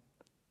again?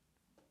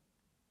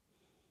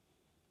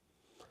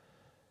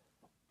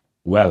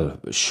 Well,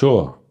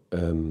 sure.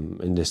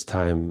 In this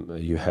time,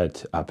 you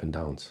had up and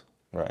downs.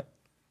 Right.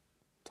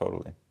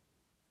 Totally.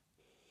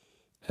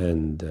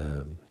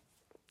 And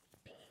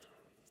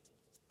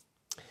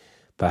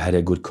but I had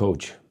a good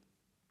coach.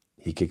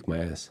 He kicked my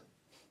ass.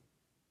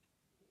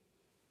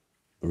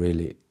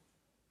 Really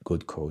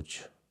good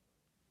coach.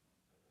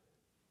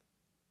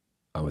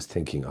 I was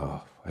thinking,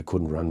 oh, I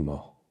couldn't run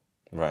more.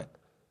 Right.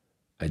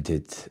 I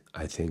did,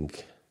 I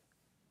think,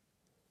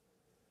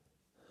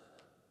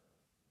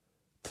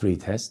 3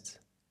 tests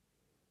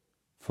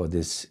for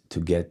this to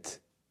get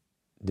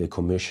the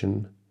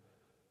commission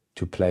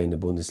to play in the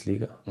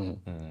Bundesliga.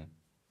 Mm-hmm. Mm-hmm.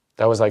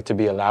 That was like to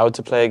be allowed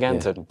to play again,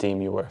 Yeah. to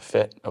deem you were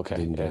fit? Okay.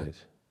 Didn't get it.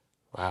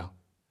 Wow.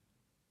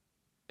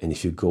 And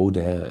if you go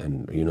there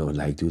and, you know,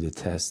 like do the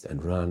test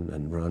and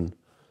run,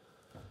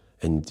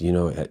 and, you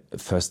know,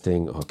 first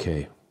thing,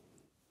 okay,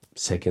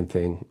 second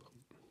thing,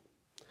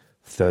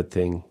 third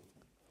thing.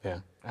 Yeah,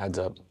 adds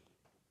up.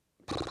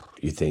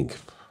 You think,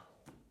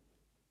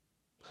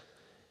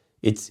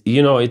 it's,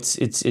 you know, it's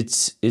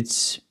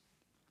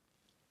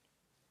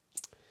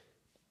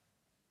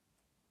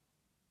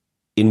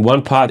in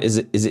one part is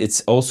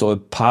it's also a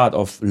part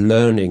of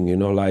learning, you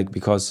know, like,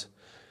 because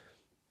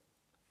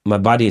my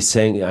body is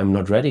saying I'm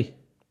not ready.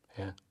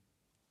 Yeah.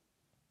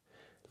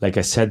 Like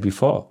I said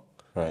before,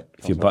 Right.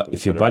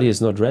 if your body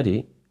is not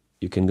ready,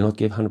 you cannot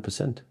give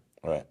 100%.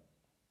 Right.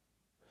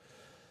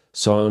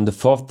 So on the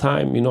fourth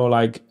time, you know,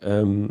 like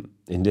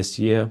in this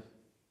year,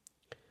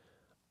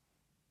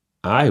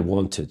 I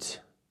wanted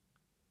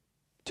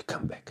to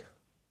come back.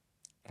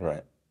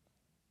 Right.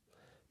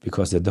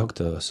 Because the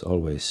doctors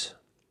always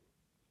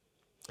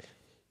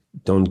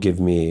don't give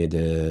me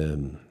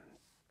the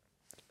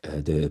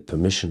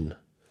permission.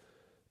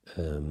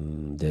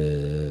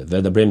 The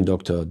Werder Bremen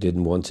doctor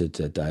didn't want it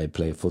that I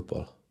play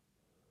football.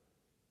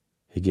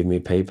 He gave me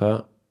a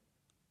paper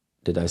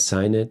that I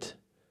sign it,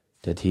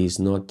 that he's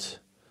not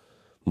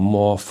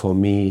more for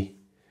me,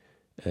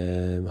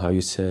 how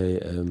you say...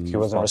 He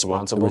wasn't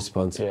responsible.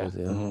 Responsible, yeah.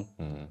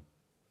 Mm-hmm. Mm-hmm.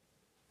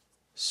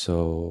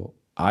 So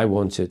I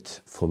wanted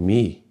for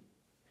me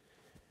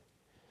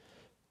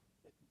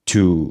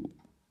to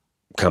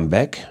come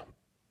back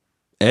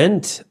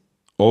and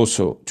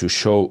also to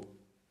show,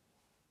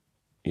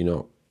 you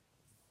know,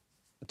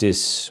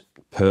 this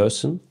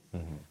person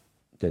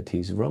that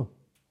he's wrong.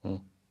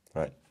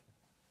 Right.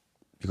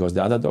 Because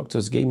the other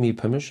doctors gave me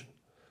permission.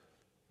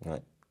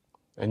 Right.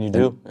 And you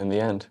do, in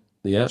the end.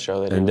 Yeah,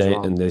 Show that and he was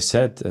wrong. they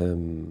said,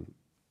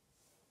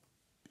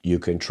 you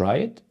can try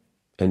it,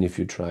 and if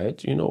you try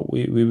it, you know,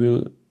 we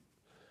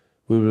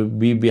will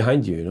be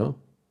behind you, you know.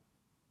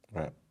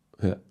 Right.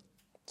 Yeah.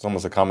 It's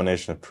almost a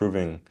combination of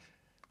proving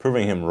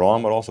him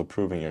wrong, but also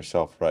proving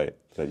yourself right.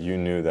 That you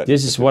knew that.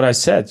 This is what I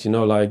said, you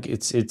know, like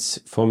it's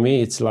for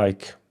me, it's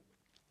like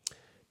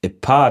a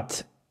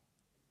part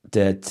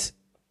that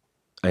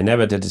I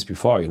never did this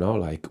before, you know,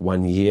 like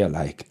 1 year,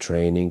 like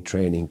training.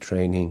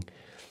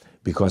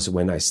 Because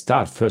when I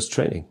start first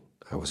training,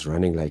 I was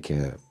running like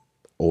a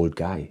old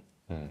guy.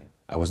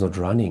 I was not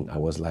running, I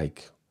was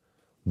like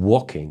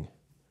walking.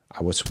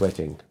 I was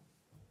sweating.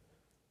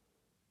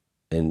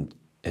 And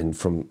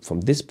from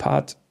this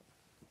part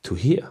to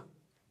here,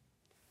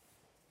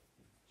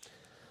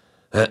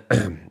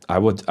 I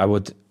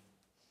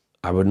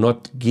would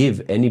not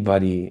give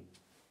anybody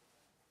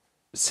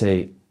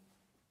say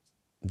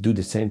do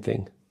the same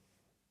thing.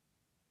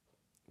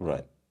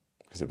 Right.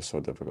 Because it was so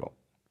difficult.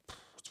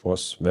 It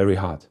was very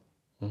hard.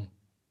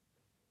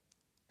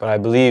 But I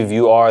believe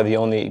you are the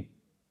only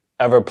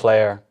ever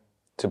player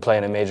to play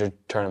in a major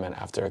tournament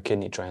after a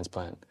kidney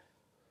transplant.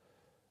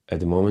 At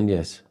the moment,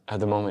 yes. At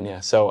the moment, yeah.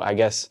 So I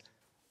guess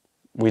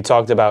we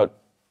talked about,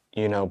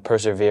 you know,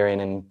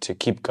 persevering and to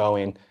keep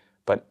going.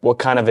 But what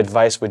kind of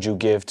advice would you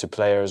give to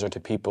players or to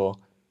people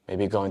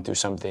maybe going through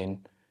something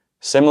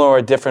similar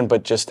or different,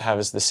 but just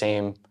has the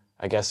same,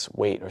 I guess,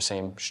 weight or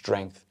same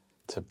strength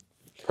to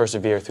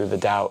persevere through the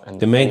doubt and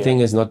The main fear? thing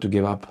is not to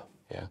give up.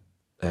 Yeah.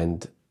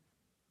 And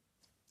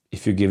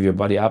if you give your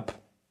body up,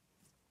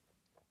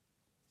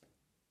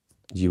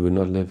 you will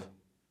not live.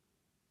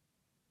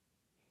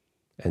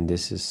 And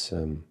this is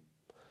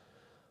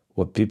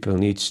what people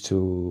need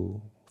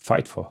to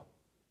fight for.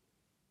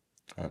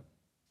 Right.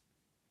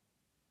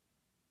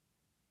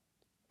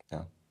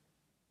 Yeah.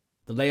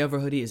 The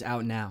Layover hoodie is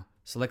out now.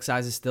 Select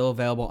size is still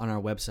available on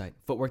our website,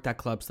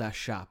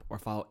 footwork.club/shop, or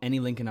follow any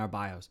link in our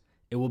bios.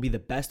 It will be the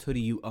best hoodie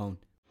you own.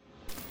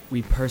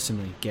 We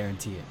personally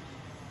guarantee it.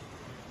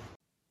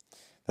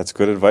 That's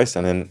good advice.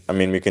 And then, I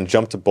mean, we can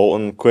jump to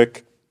Bolton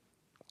quick,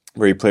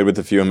 where you played with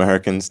a few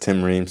Americans,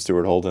 Tim Ream,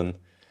 Stuart Holden,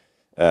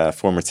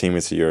 former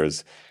teammates of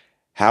yours.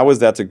 How was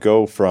that to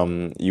go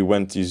from, you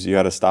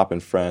had a stop in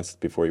France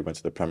before you went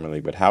to the Premier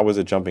League, but how was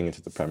it jumping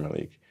into the Premier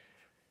League?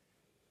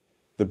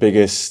 The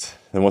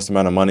most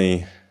amount of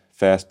money,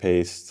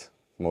 fast-paced,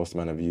 most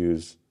amount of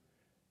views.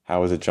 How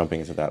was it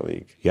jumping into that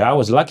league? Yeah, I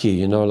was lucky,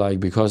 you know, like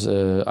because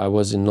I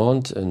was in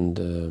Nantes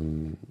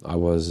and I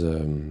was,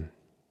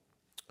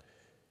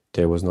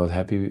 they was not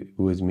happy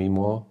with me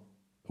more.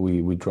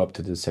 We dropped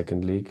to the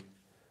second league.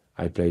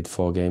 I played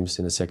 4 games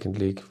in the second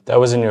league. That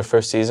was in your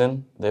first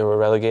season? They were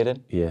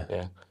relegated? Yeah.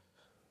 Yeah.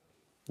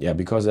 Yeah,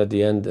 because at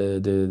the end,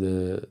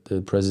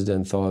 the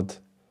president thought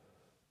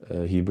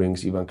he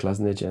brings Ivan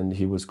Klasnić and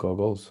he will score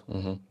goals.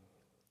 Mm-hmm.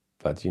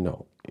 But, you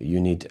know, you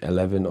need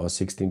 11 or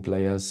 16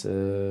 players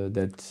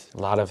that...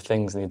 A lot of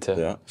things need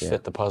to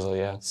fit the puzzle,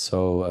 yeah.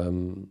 So,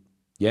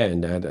 yeah,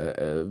 and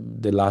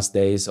the last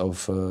days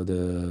of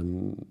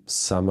the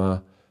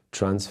summer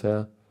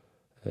transfer,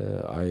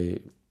 I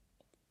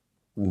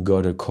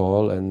got a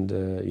call and,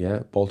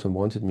 Bolton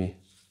wanted me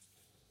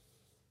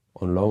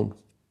on loan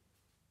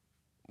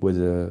with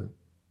a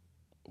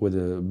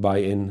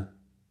buy-in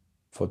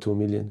for 2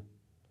 million.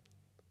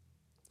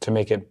 To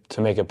make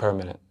it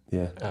permanent.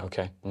 Yeah. Oh,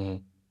 okay.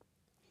 Mm-hmm.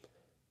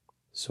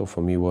 So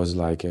for me it was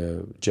like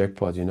a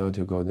jackpot, you know,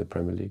 to go to the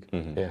Premier League.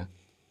 Mm-hmm. Yeah.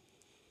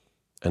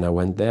 And I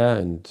went there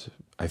and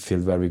I feel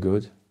very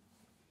good.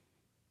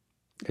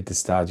 At the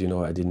start, you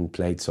know, I didn't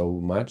play it so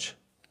much,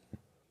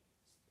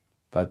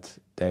 but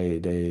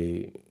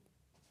I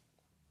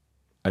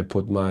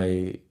put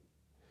my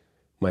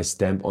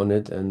stamp on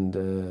it, and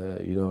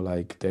you know,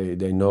 like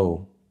they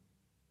know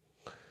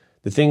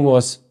The thing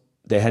was,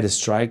 they had a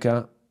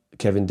striker,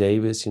 Kevin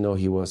Davis. You know,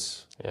 he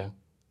was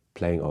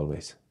playing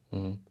always,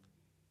 and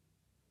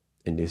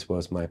this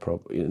was my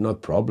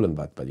not problem,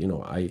 but you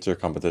know, It's your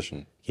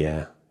competition.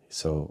 Yeah.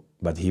 So,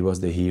 but he was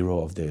the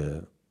hero of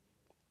the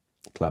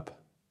club.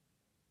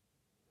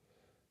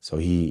 So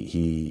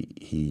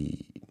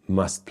he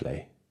must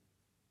play.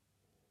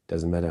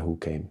 Doesn't matter who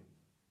came.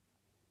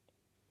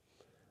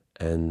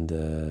 And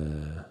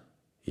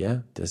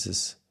this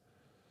is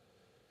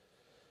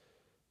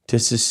The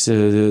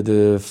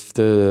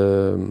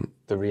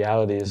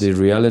reality is the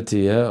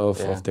reality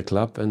of the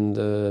club. And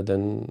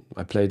then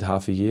I played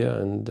half a year,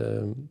 and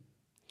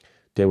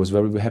they was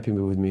very happy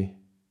with me.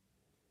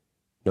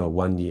 No,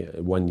 1 year.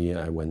 1 year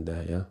I went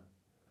there, yeah.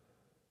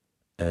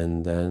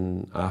 And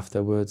then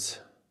afterwards,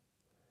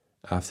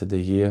 after the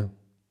year,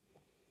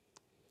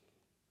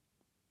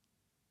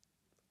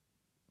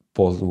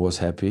 Bolton was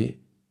happy,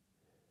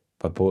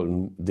 but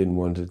Bolton didn't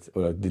want it,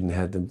 or didn't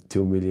have the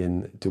 2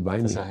 million to buy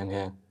me. design,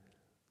 yeah.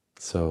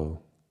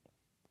 So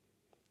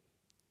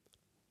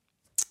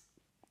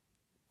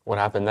What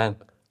happened then?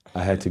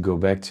 I had to go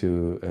back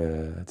to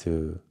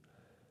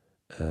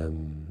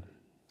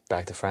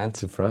Back to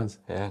France? France.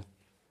 Yeah.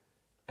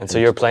 And so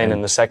you're playing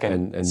in the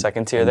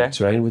second tier there?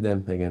 Train with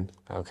them again.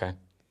 Okay.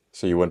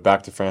 So you went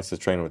back to France to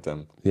train with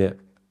them. Yeah.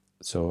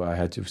 So I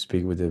had to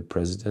speak with the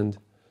president,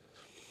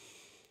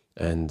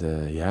 and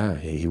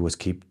he was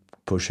keep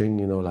pushing,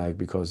 you know, like,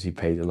 because he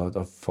paid a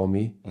lot for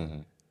me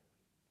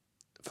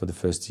for the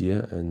first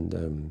year,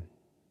 and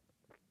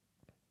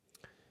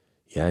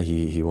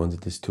he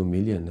wanted this 2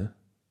 million,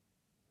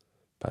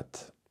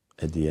 but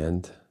at the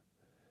end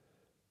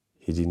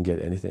he didn't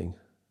get anything.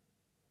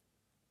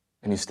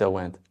 And you still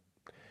went?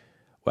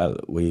 Well,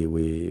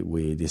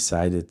 we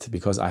decided,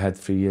 because I had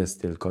 3 years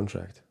still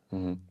contract.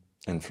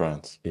 In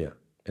France. Yeah,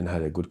 and I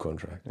had a good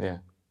contract. Yeah.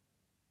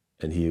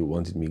 And he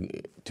wanted me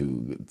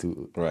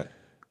to Right.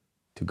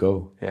 to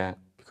go. Yeah.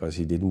 Because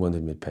he didn't want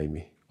me to pay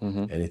me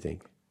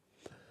anything.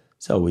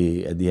 So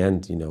we, at the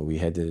end, you know, we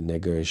had to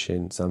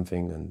negotiate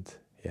something, and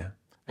yeah.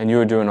 And you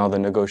were doing all the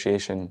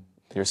negotiation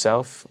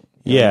yourself?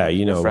 Yeah,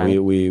 you know,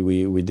 friend?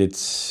 we did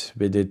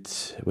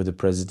with the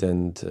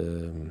president.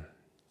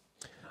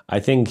 I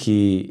think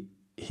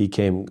he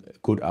came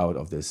good out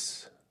of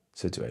this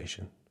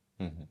situation.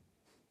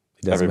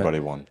 Everybody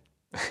won.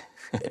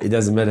 It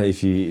doesn't matter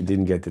if he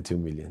didn't get the 2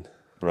 million.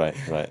 Right.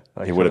 Like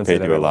He would have Sean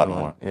paid said, you a lot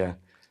everyone more. won. Yeah.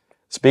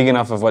 Speaking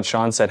of what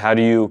Sean said, how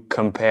do you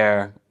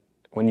compare,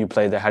 when you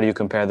played there, how do you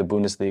compare the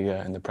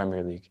Bundesliga and the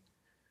Premier League?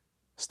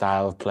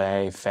 Style of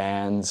play,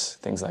 fans,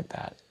 things like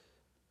that.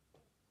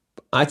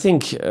 I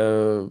think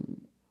the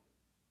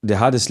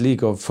hardest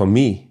league for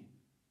me,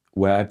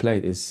 where I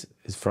played, is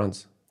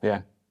France.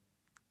 Yeah.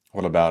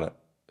 What about it?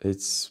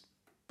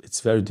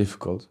 It's very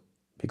difficult,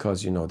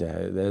 because, you know,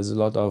 there's a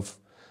lot of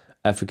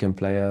African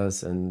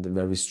players, and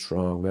very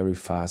strong, very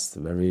fast,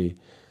 very,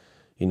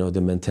 you know, the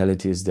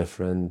mentality is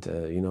different.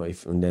 You know,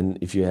 if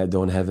you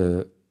don't have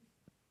a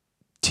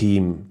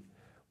team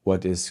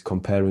what is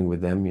comparing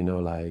with them, you know,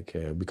 like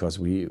because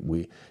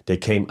they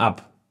came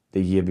up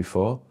the year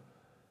before,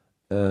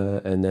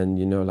 and then,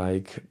 you know,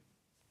 like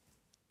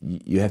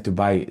you have to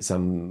buy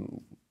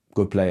some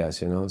good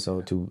players, you know,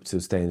 so to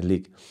stay in the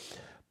league.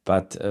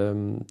 But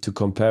to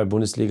compare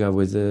Bundesliga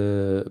with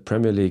the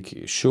Premier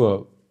League,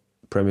 sure,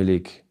 Premier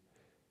League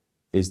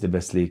is the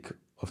best league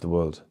of the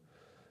world.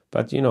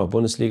 But, you know,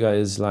 Bundesliga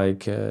is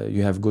like,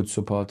 you have good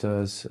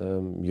supporters,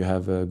 you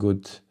have a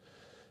good,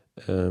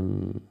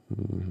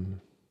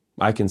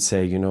 I can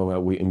say, you know,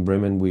 we in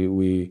Bremen,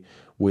 we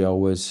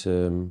always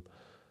did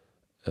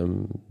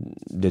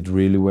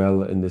really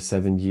well in the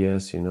 7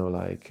 years, you know,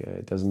 like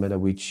it doesn't matter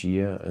which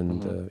year,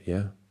 and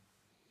yeah.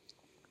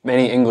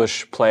 Many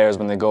English players,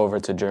 when they go over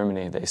to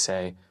Germany, they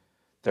say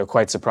they're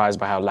quite surprised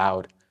by how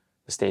loud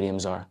the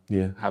stadiums are.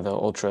 Yeah. How the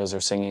ultras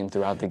are singing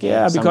throughout the game.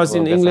 Yeah, because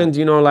in England,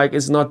 you know, like,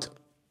 it's not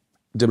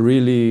the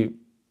really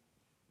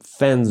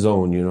fan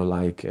zone, you know,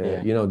 like,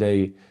 you know,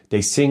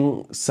 they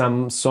sing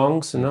some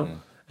songs, you know,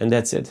 and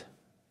that's it.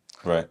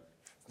 Right.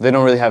 They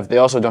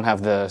also don't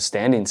have the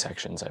standing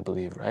sections, I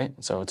believe, right?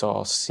 So it's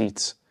all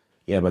seats.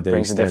 Yeah, but they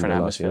Brings a stand different a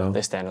lot, atmosphere. you know?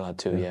 They stand a lot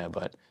too, yeah,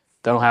 but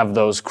they don't have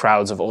those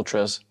crowds of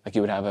ultras like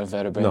you would have at a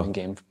Werder Bremen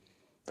game,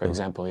 for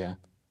example, yeah.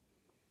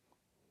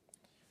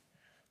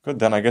 Good,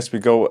 then I guess we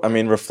go, I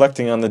mean,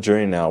 reflecting on the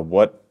journey now,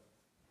 what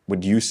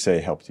would you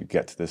say helped you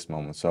get to this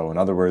moment? So in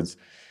other words,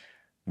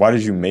 why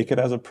did you make it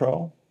as a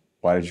pro?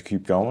 Why did you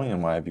keep going?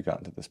 And why have you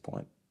gotten to this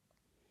point?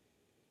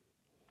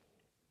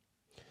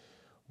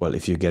 Well,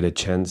 if you get a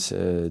chance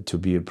to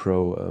be a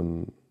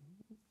pro,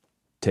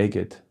 take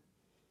it.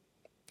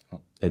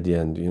 At the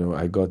end, you know,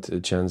 I got a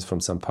chance from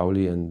St.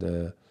 Pauli,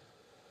 and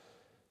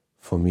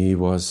for me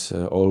was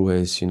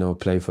always, you know,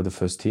 play for the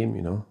first team,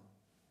 you know.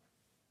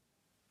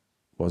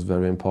 Was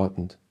very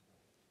important.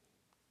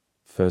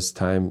 First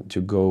time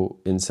to go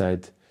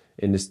inside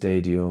in the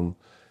stadium,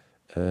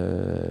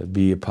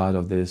 be a part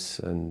of this,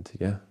 and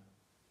yeah.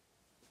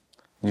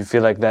 You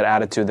feel like that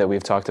attitude that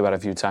we've talked about a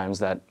few times,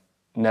 that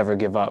never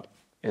give up,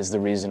 is the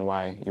reason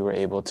why you were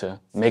able to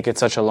make it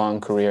such a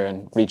long career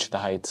and reach the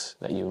heights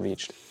that you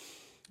reached?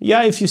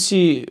 Yeah, if you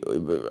see,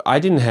 I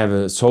didn't have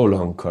a so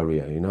long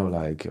career, you know,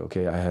 like,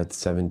 okay, I had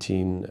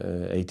 17,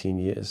 18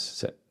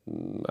 years,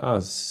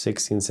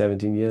 16,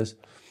 17 years.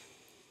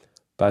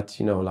 But,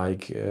 you know,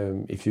 like,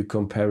 if you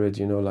compare it,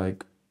 you know,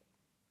 like,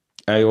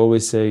 I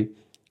always say,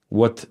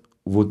 what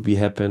would be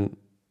happen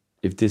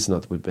if this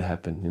not would be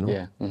happen, you know?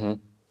 Yeah. Mm-hmm.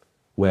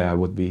 Where I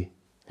would be.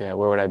 Yeah,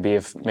 where would I be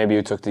if maybe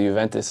you took the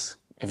Juventus,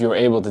 if you were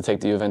able to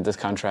take the Juventus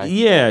contract?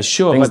 Yeah,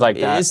 sure, Things but like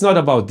that. it's not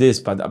about this,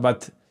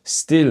 but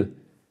still,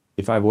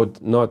 if I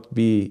would not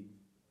be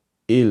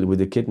ill with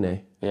the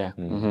kidney, Yeah.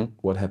 Mm-hmm.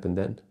 what happened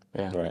then?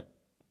 Yeah. Right.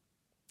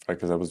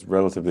 Because that was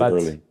relatively But-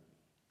 early.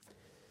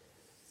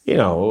 You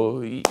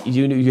know,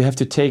 you have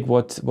to take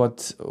what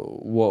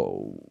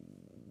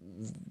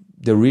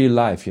the real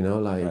life, you know,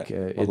 like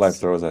Right. What life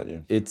throws at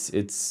you.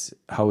 it's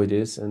how it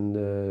is,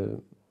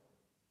 and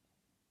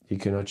you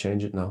cannot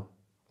change it now.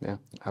 Yeah,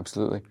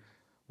 absolutely.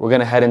 We're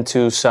going to head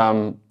into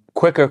some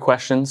quicker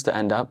questions to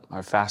end up,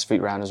 our fast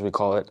feet round as we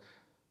call it.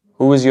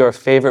 Who was your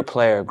favorite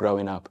player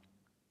growing up?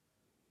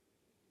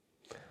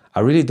 I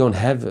really don't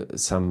have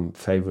some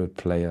favorite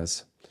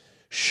players.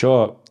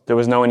 Sure, There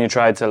was no one you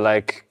tried to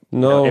like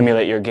No.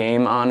 emulate your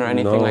game on or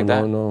anything like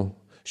that? No.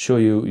 Sure,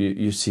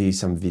 you see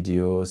some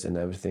videos and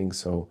everything.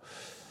 So,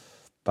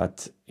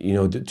 but you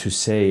know, to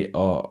say,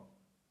 oh,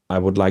 I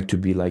would like to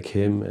be like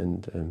him,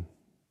 and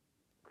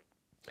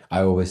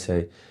I always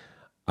say,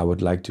 I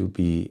would like to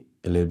be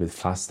a little bit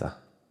faster.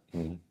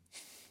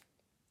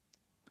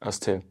 Us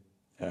too.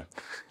 Yeah.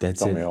 That's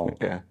Don't it. we all?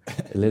 Yeah.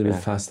 A little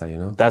bit faster, you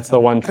know. That's the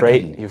one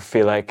trait you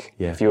feel like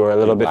Yeah. if you were a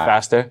little bit Wow.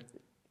 faster.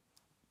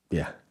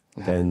 Yeah.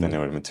 Then Then it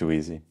would have been too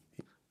easy.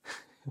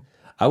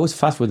 I was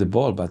fast with the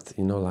ball, but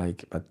you know,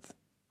 like, but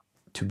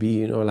to be,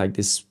 you know, like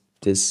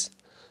this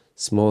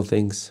small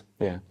things.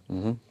 Yeah.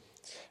 Mm-hmm.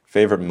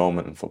 Favorite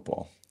moment in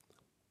football?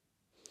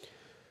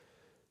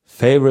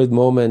 Favorite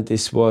moment,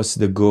 this was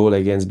the goal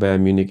against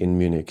Bayern Munich in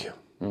Munich.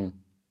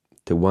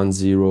 The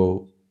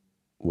 1-0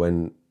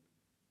 when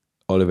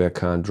Oliver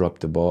Kahn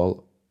dropped the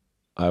ball.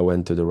 I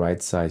went to the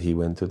right side, he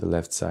went to the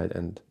left side,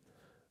 and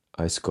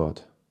I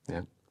scored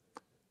Yeah.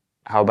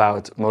 How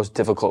about most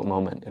difficult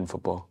moment in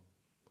football?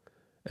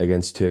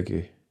 against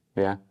Turkey.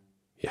 Yeah.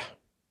 Yeah.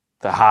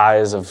 The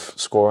highs of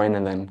scoring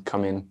and then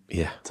coming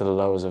Yeah. to the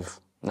lows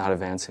of not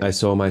advancing. I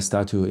saw my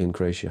statue in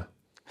Croatia.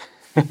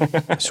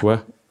 I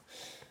swear.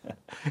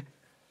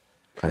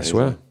 I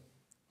swear.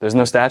 There's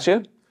no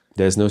statue?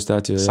 There's no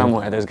statue.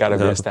 Somewhere there's got to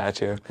be No. a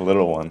statue. A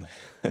little one.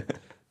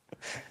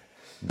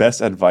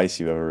 Best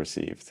advice you ever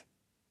received?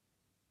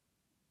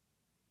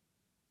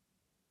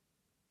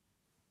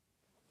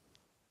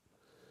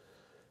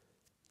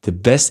 The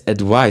best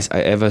advice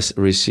I ever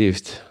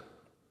received.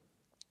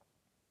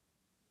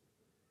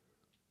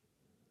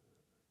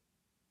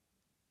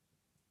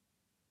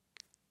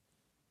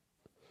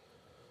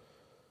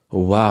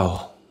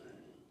 Wow.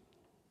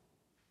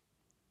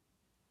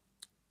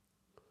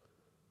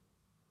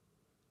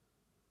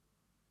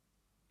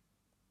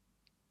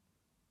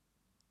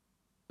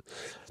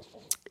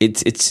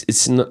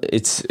 It's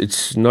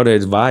not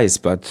advice,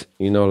 but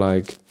you know,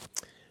 like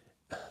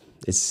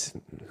it's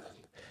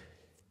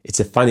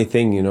a funny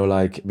thing, you know,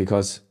 like,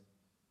 because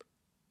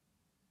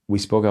we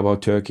spoke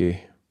about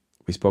Turkey,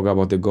 we spoke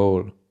about the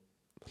goal.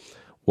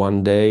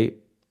 One day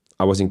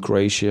I was in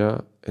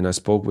Croatia and I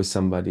spoke with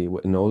somebody,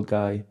 an old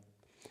guy,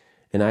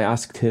 and I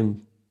asked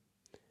him,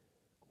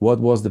 what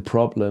was the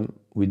problem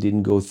we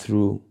didn't go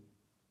through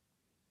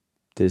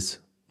this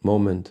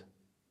moment?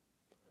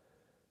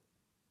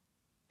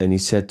 And he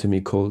said to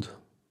me cold,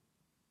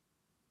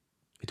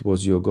 it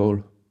was your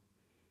goal.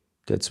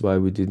 That's why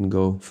we didn't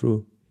go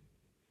through.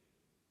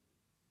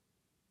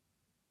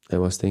 I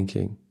was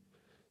thinking,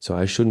 so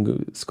I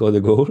shouldn't score the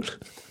goal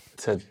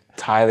To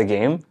tie the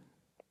game?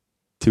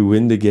 to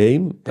win the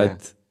game, Yeah.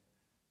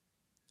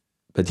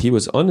 but he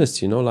was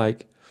honest, you know,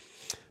 like,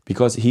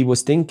 because he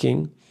was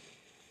thinking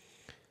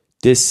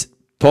this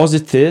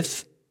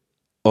positive,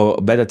 or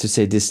better to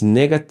say this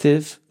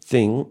negative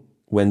thing,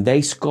 when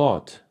they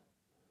scored,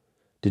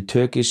 the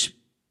Turkish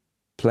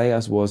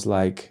players was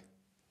like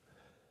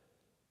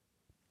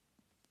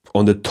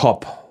on the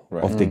top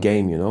of the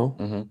game, you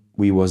know.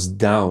 We was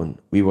down.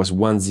 We was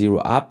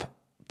 1-0 up,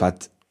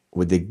 but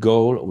with the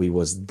goal, we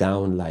was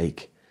down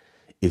like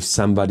if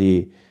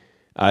somebody,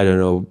 I don't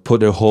know,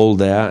 put a hole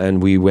there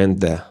and we went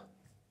there.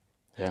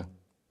 Yeah.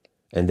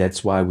 And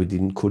that's why we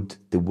could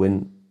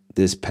win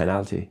this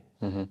penalty.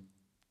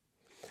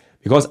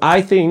 Because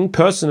I think,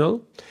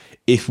 personal,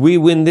 if we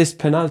win this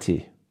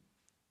penalty,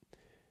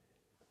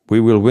 we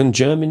will win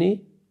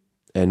Germany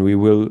and we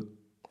will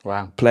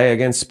Wow. play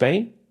against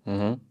Spain.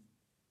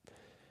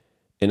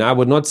 And I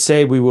would not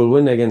say we will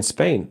win against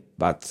Spain,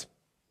 but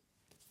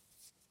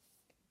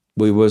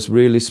we was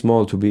really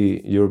small to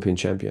be European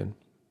champion.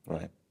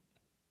 Right.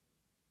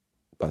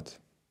 But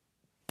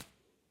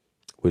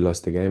we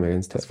lost the game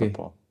against That's Turkey.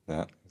 football.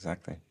 Yeah,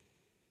 exactly.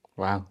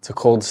 Wow. It's a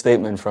cold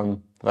statement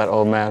from that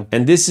old man.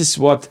 And this is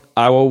what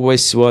I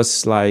always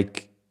was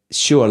like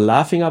sure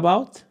laughing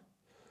about,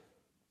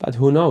 but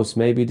who knows?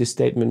 Maybe the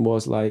statement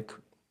was like,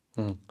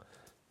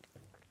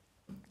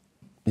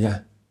 yeah.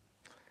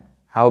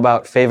 How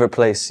about favorite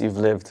place you've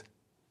lived?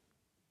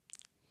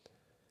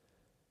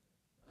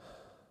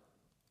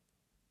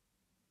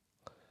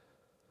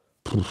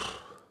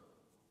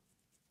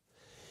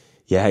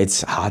 Yeah,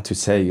 it's hard to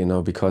say, you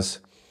know, because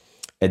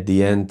at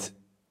the end,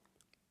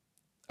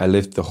 I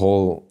lived the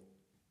whole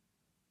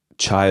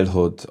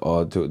childhood,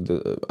 or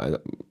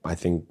I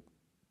think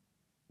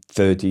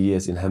 30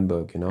 years in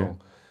Hamburg, you know. Yeah.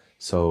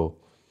 So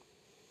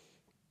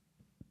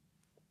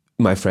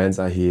my friends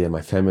are here,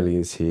 my family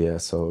is here,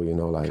 so you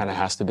know, like, Kind of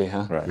has to be,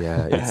 huh? Right.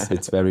 yeah,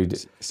 it's very,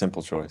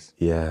 Simple choice.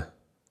 yeah.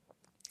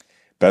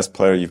 Best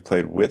player you've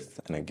played with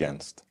and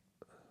against.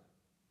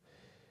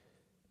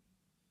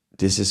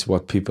 This is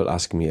what people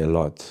ask me a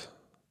lot.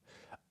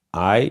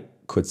 I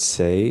could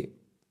say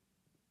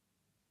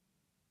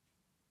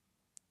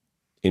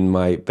in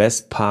my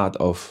best part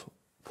of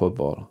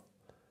football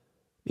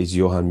is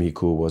Johan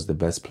Miku was the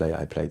best player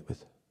I played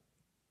with.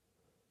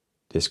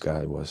 This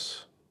guy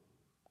was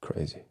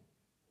crazy.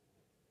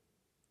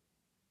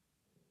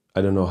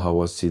 I don't know how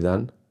was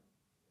Zidane,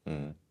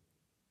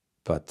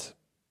 but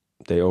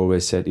they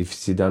always said if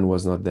Zidane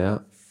was not there,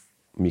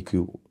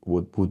 Miku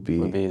would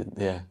be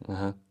Yeah.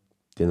 Uh-huh.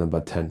 the number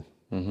 10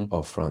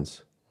 of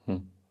France.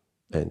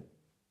 And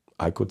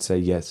I could say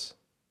yes.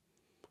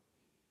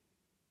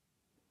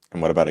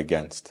 And what about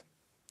against?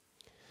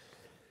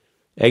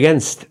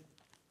 Against,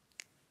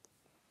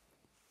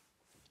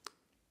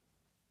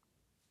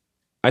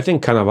 I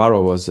think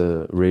Cannavaro was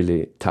a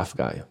really tough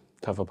guy.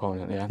 Tough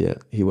opponent, yeah. Yeah,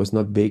 he was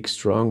not big,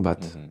 strong,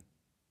 but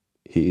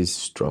he is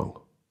strong.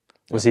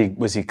 Was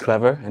he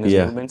clever in his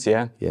Yeah. movements?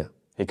 Yeah. Yeah,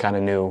 He kind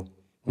of knew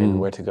maybe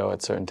where to go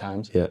at certain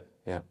times. yeah.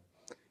 Yeah.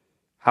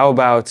 How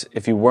about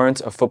if you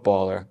weren't a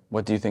footballer,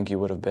 what do you think you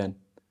would have been?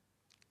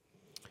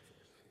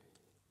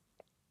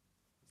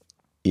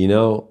 You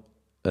know,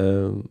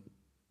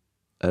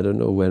 I don't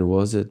know when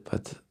was it,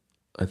 but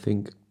I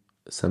think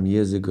some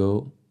years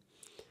ago,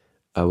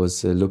 I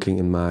was looking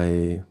in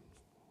my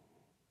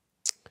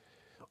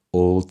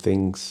old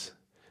things,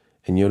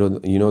 and you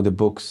know the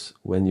books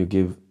when you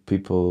give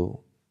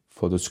people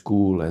for the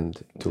school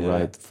and to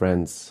write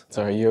friends.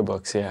 Sorry,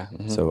 yearbooks, yeah.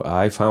 Mhm. So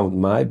I found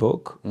my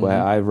book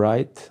where I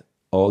write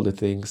all the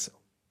things.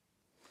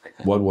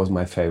 What was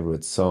my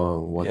favorite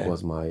song? What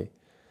was my...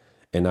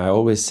 And I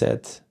always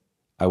said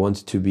I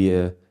wanted to be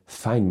a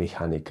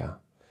Feinmechaniker.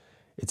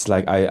 It's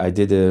like I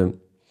did a...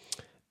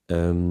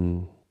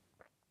 You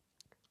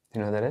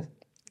know what that is?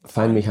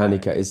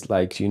 Feinmechaniker is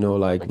like, you know,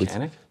 like...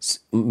 Mechanic?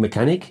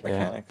 Mechanic?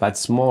 Mechanic. But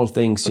small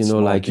things, But you know,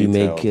 small like you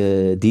make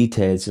details.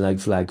 details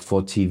like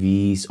for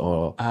TVs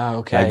or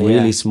Okay, like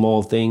really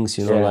small things,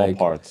 you know, Small like...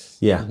 parts.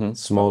 Yeah,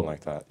 small... Something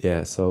like that.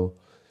 Yeah, so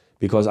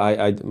because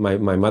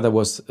my mother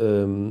was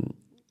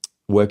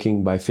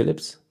working by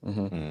Philips,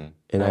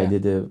 and I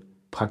did a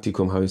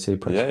practicum. How you say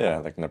practicum? Yeah,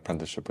 like an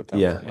apprenticeship with them.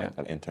 Yeah. Like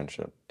an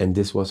internship. And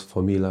this was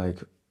for me like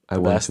I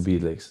want best. to be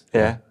like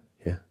Yeah.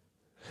 yeah,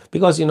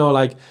 because you know,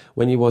 like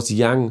when you was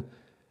young,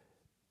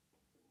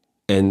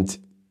 and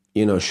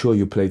you know, sure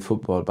you played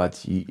football,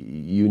 but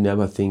you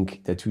never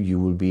think that you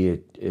will be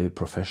a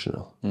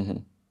professional.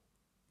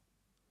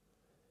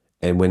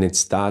 And when it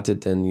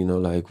started, then you know,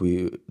 like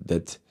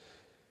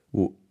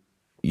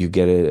you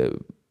get a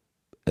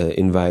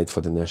invite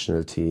for the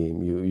national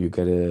team. You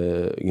get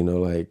a, you know,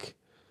 like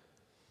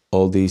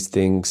all these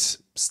things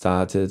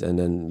started, and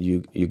then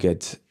you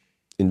get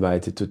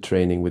invited to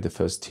training with the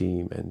first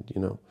team, and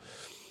you know,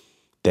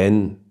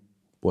 then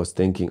was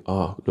thinking,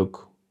 oh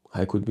look,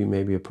 I could be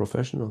maybe a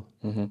professional.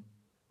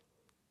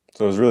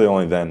 So it was really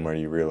only then where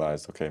you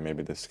realized, okay,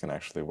 maybe this can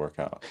actually work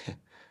out.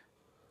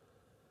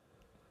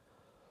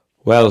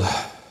 Well,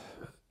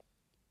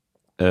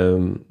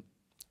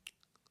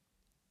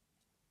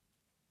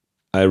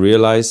 I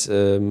realized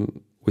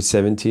with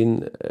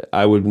 17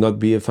 I would not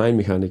be a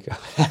Feinmechaniker.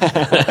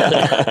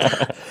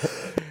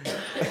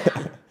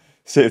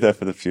 Save that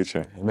for the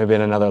future. Maybe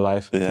in another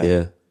life. Yeah.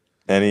 Yeah.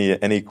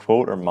 Any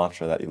quote or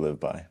mantra that you live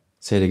by?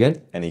 Say it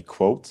again. Any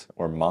quote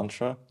or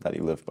mantra that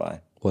you live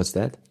by? What's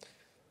that?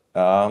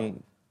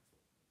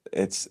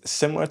 It's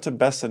similar to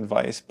best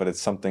advice, but it's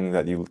something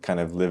that you kind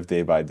of live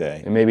day by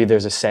day. And maybe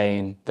there's a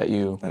saying that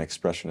you... An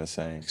expression is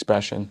saying.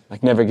 Expression.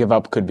 Like never give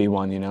up could be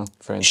one, you know,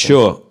 for instance.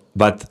 Sure,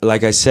 but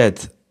like I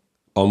said,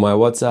 on my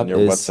WhatsApp, Your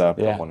WhatsApp,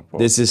 yeah. one quote.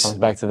 this is Comes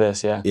back to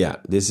this, yeah. yeah,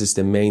 this is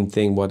the main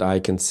thing. What I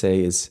can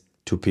say is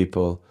to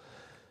people,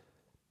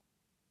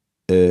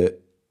 ill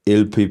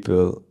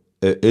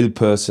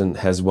person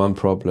has one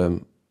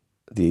problem,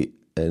 the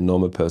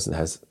normal person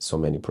has so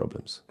many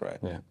problems. Right.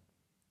 Yeah.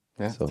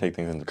 Yeah. So Take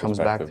things into Comes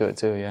perspective. back to it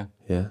too, yeah.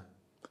 yeah,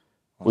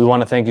 We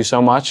want to thank you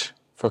so much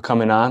for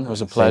coming on. It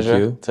was a pleasure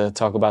you. to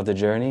talk about the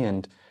journey,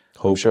 and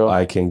hope sure.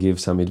 I can give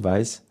some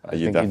advice. You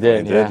think you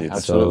definitely did, yeah, You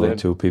absolutely. So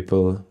to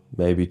people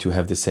maybe to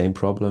have the same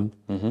problem,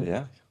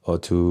 Yeah. or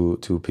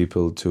to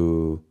people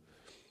to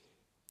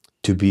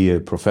be a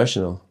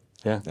professional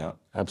yeah, Yeah.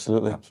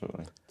 absolutely.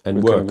 Absolutely. and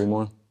We couldn't work. agree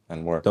more.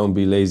 And work. Don't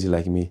be lazy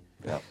like me.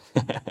 Yeah.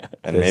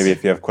 And maybe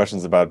if you have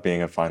questions about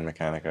being a fine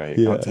mechanic,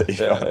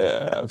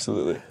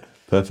 Absolutely.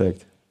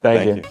 Perfect.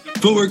 Thank you.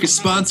 Footwork is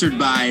sponsored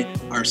by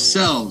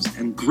ourselves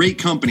and great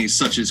companies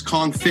such as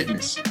Kong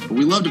Fitness. But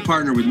we love to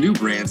partner with new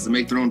brands to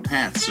make their own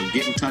paths, so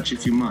get in touch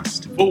if you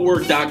must.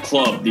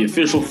 Footwork.club, the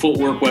official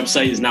Footwork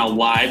website, is now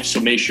live,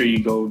 so make sure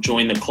you go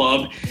join the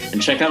club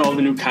and check out all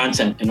the new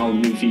content and all the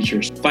new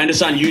features. Find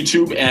us on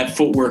YouTube at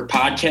Footwork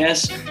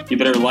Podcast. You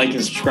better like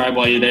and subscribe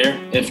while you're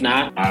there. If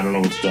not, I don't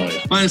know what to tell you.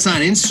 Find us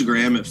on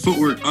Instagram at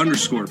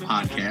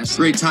Footwork_podcast.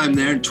 Great time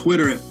there. And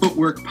Twitter at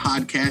Footwork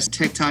Podcast.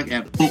 TikTok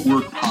at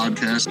Footwork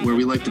Podcast, where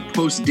we like to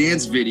post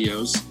dance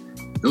videos.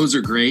 Those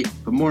are great,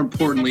 but more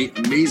importantly,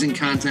 amazing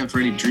content for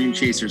any dream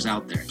chasers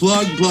out there.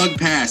 Plug,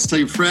 pass. Tell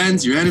your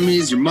friends, your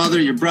enemies, your mother,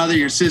 your brother,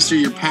 your sister,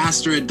 your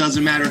pastor. It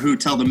doesn't matter who.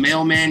 Tell the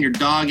mailman, your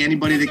dog,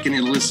 anybody that can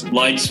listen.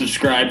 Like,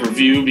 subscribe,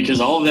 review, because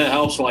all of that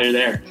helps while you're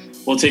there.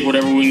 We'll take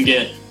whatever we can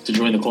get to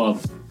join the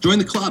club. Join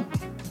the club.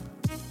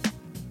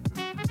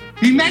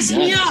 He messed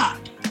me up.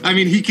 I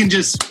mean, he can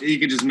just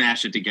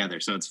mash it together,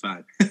 so it's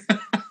fine.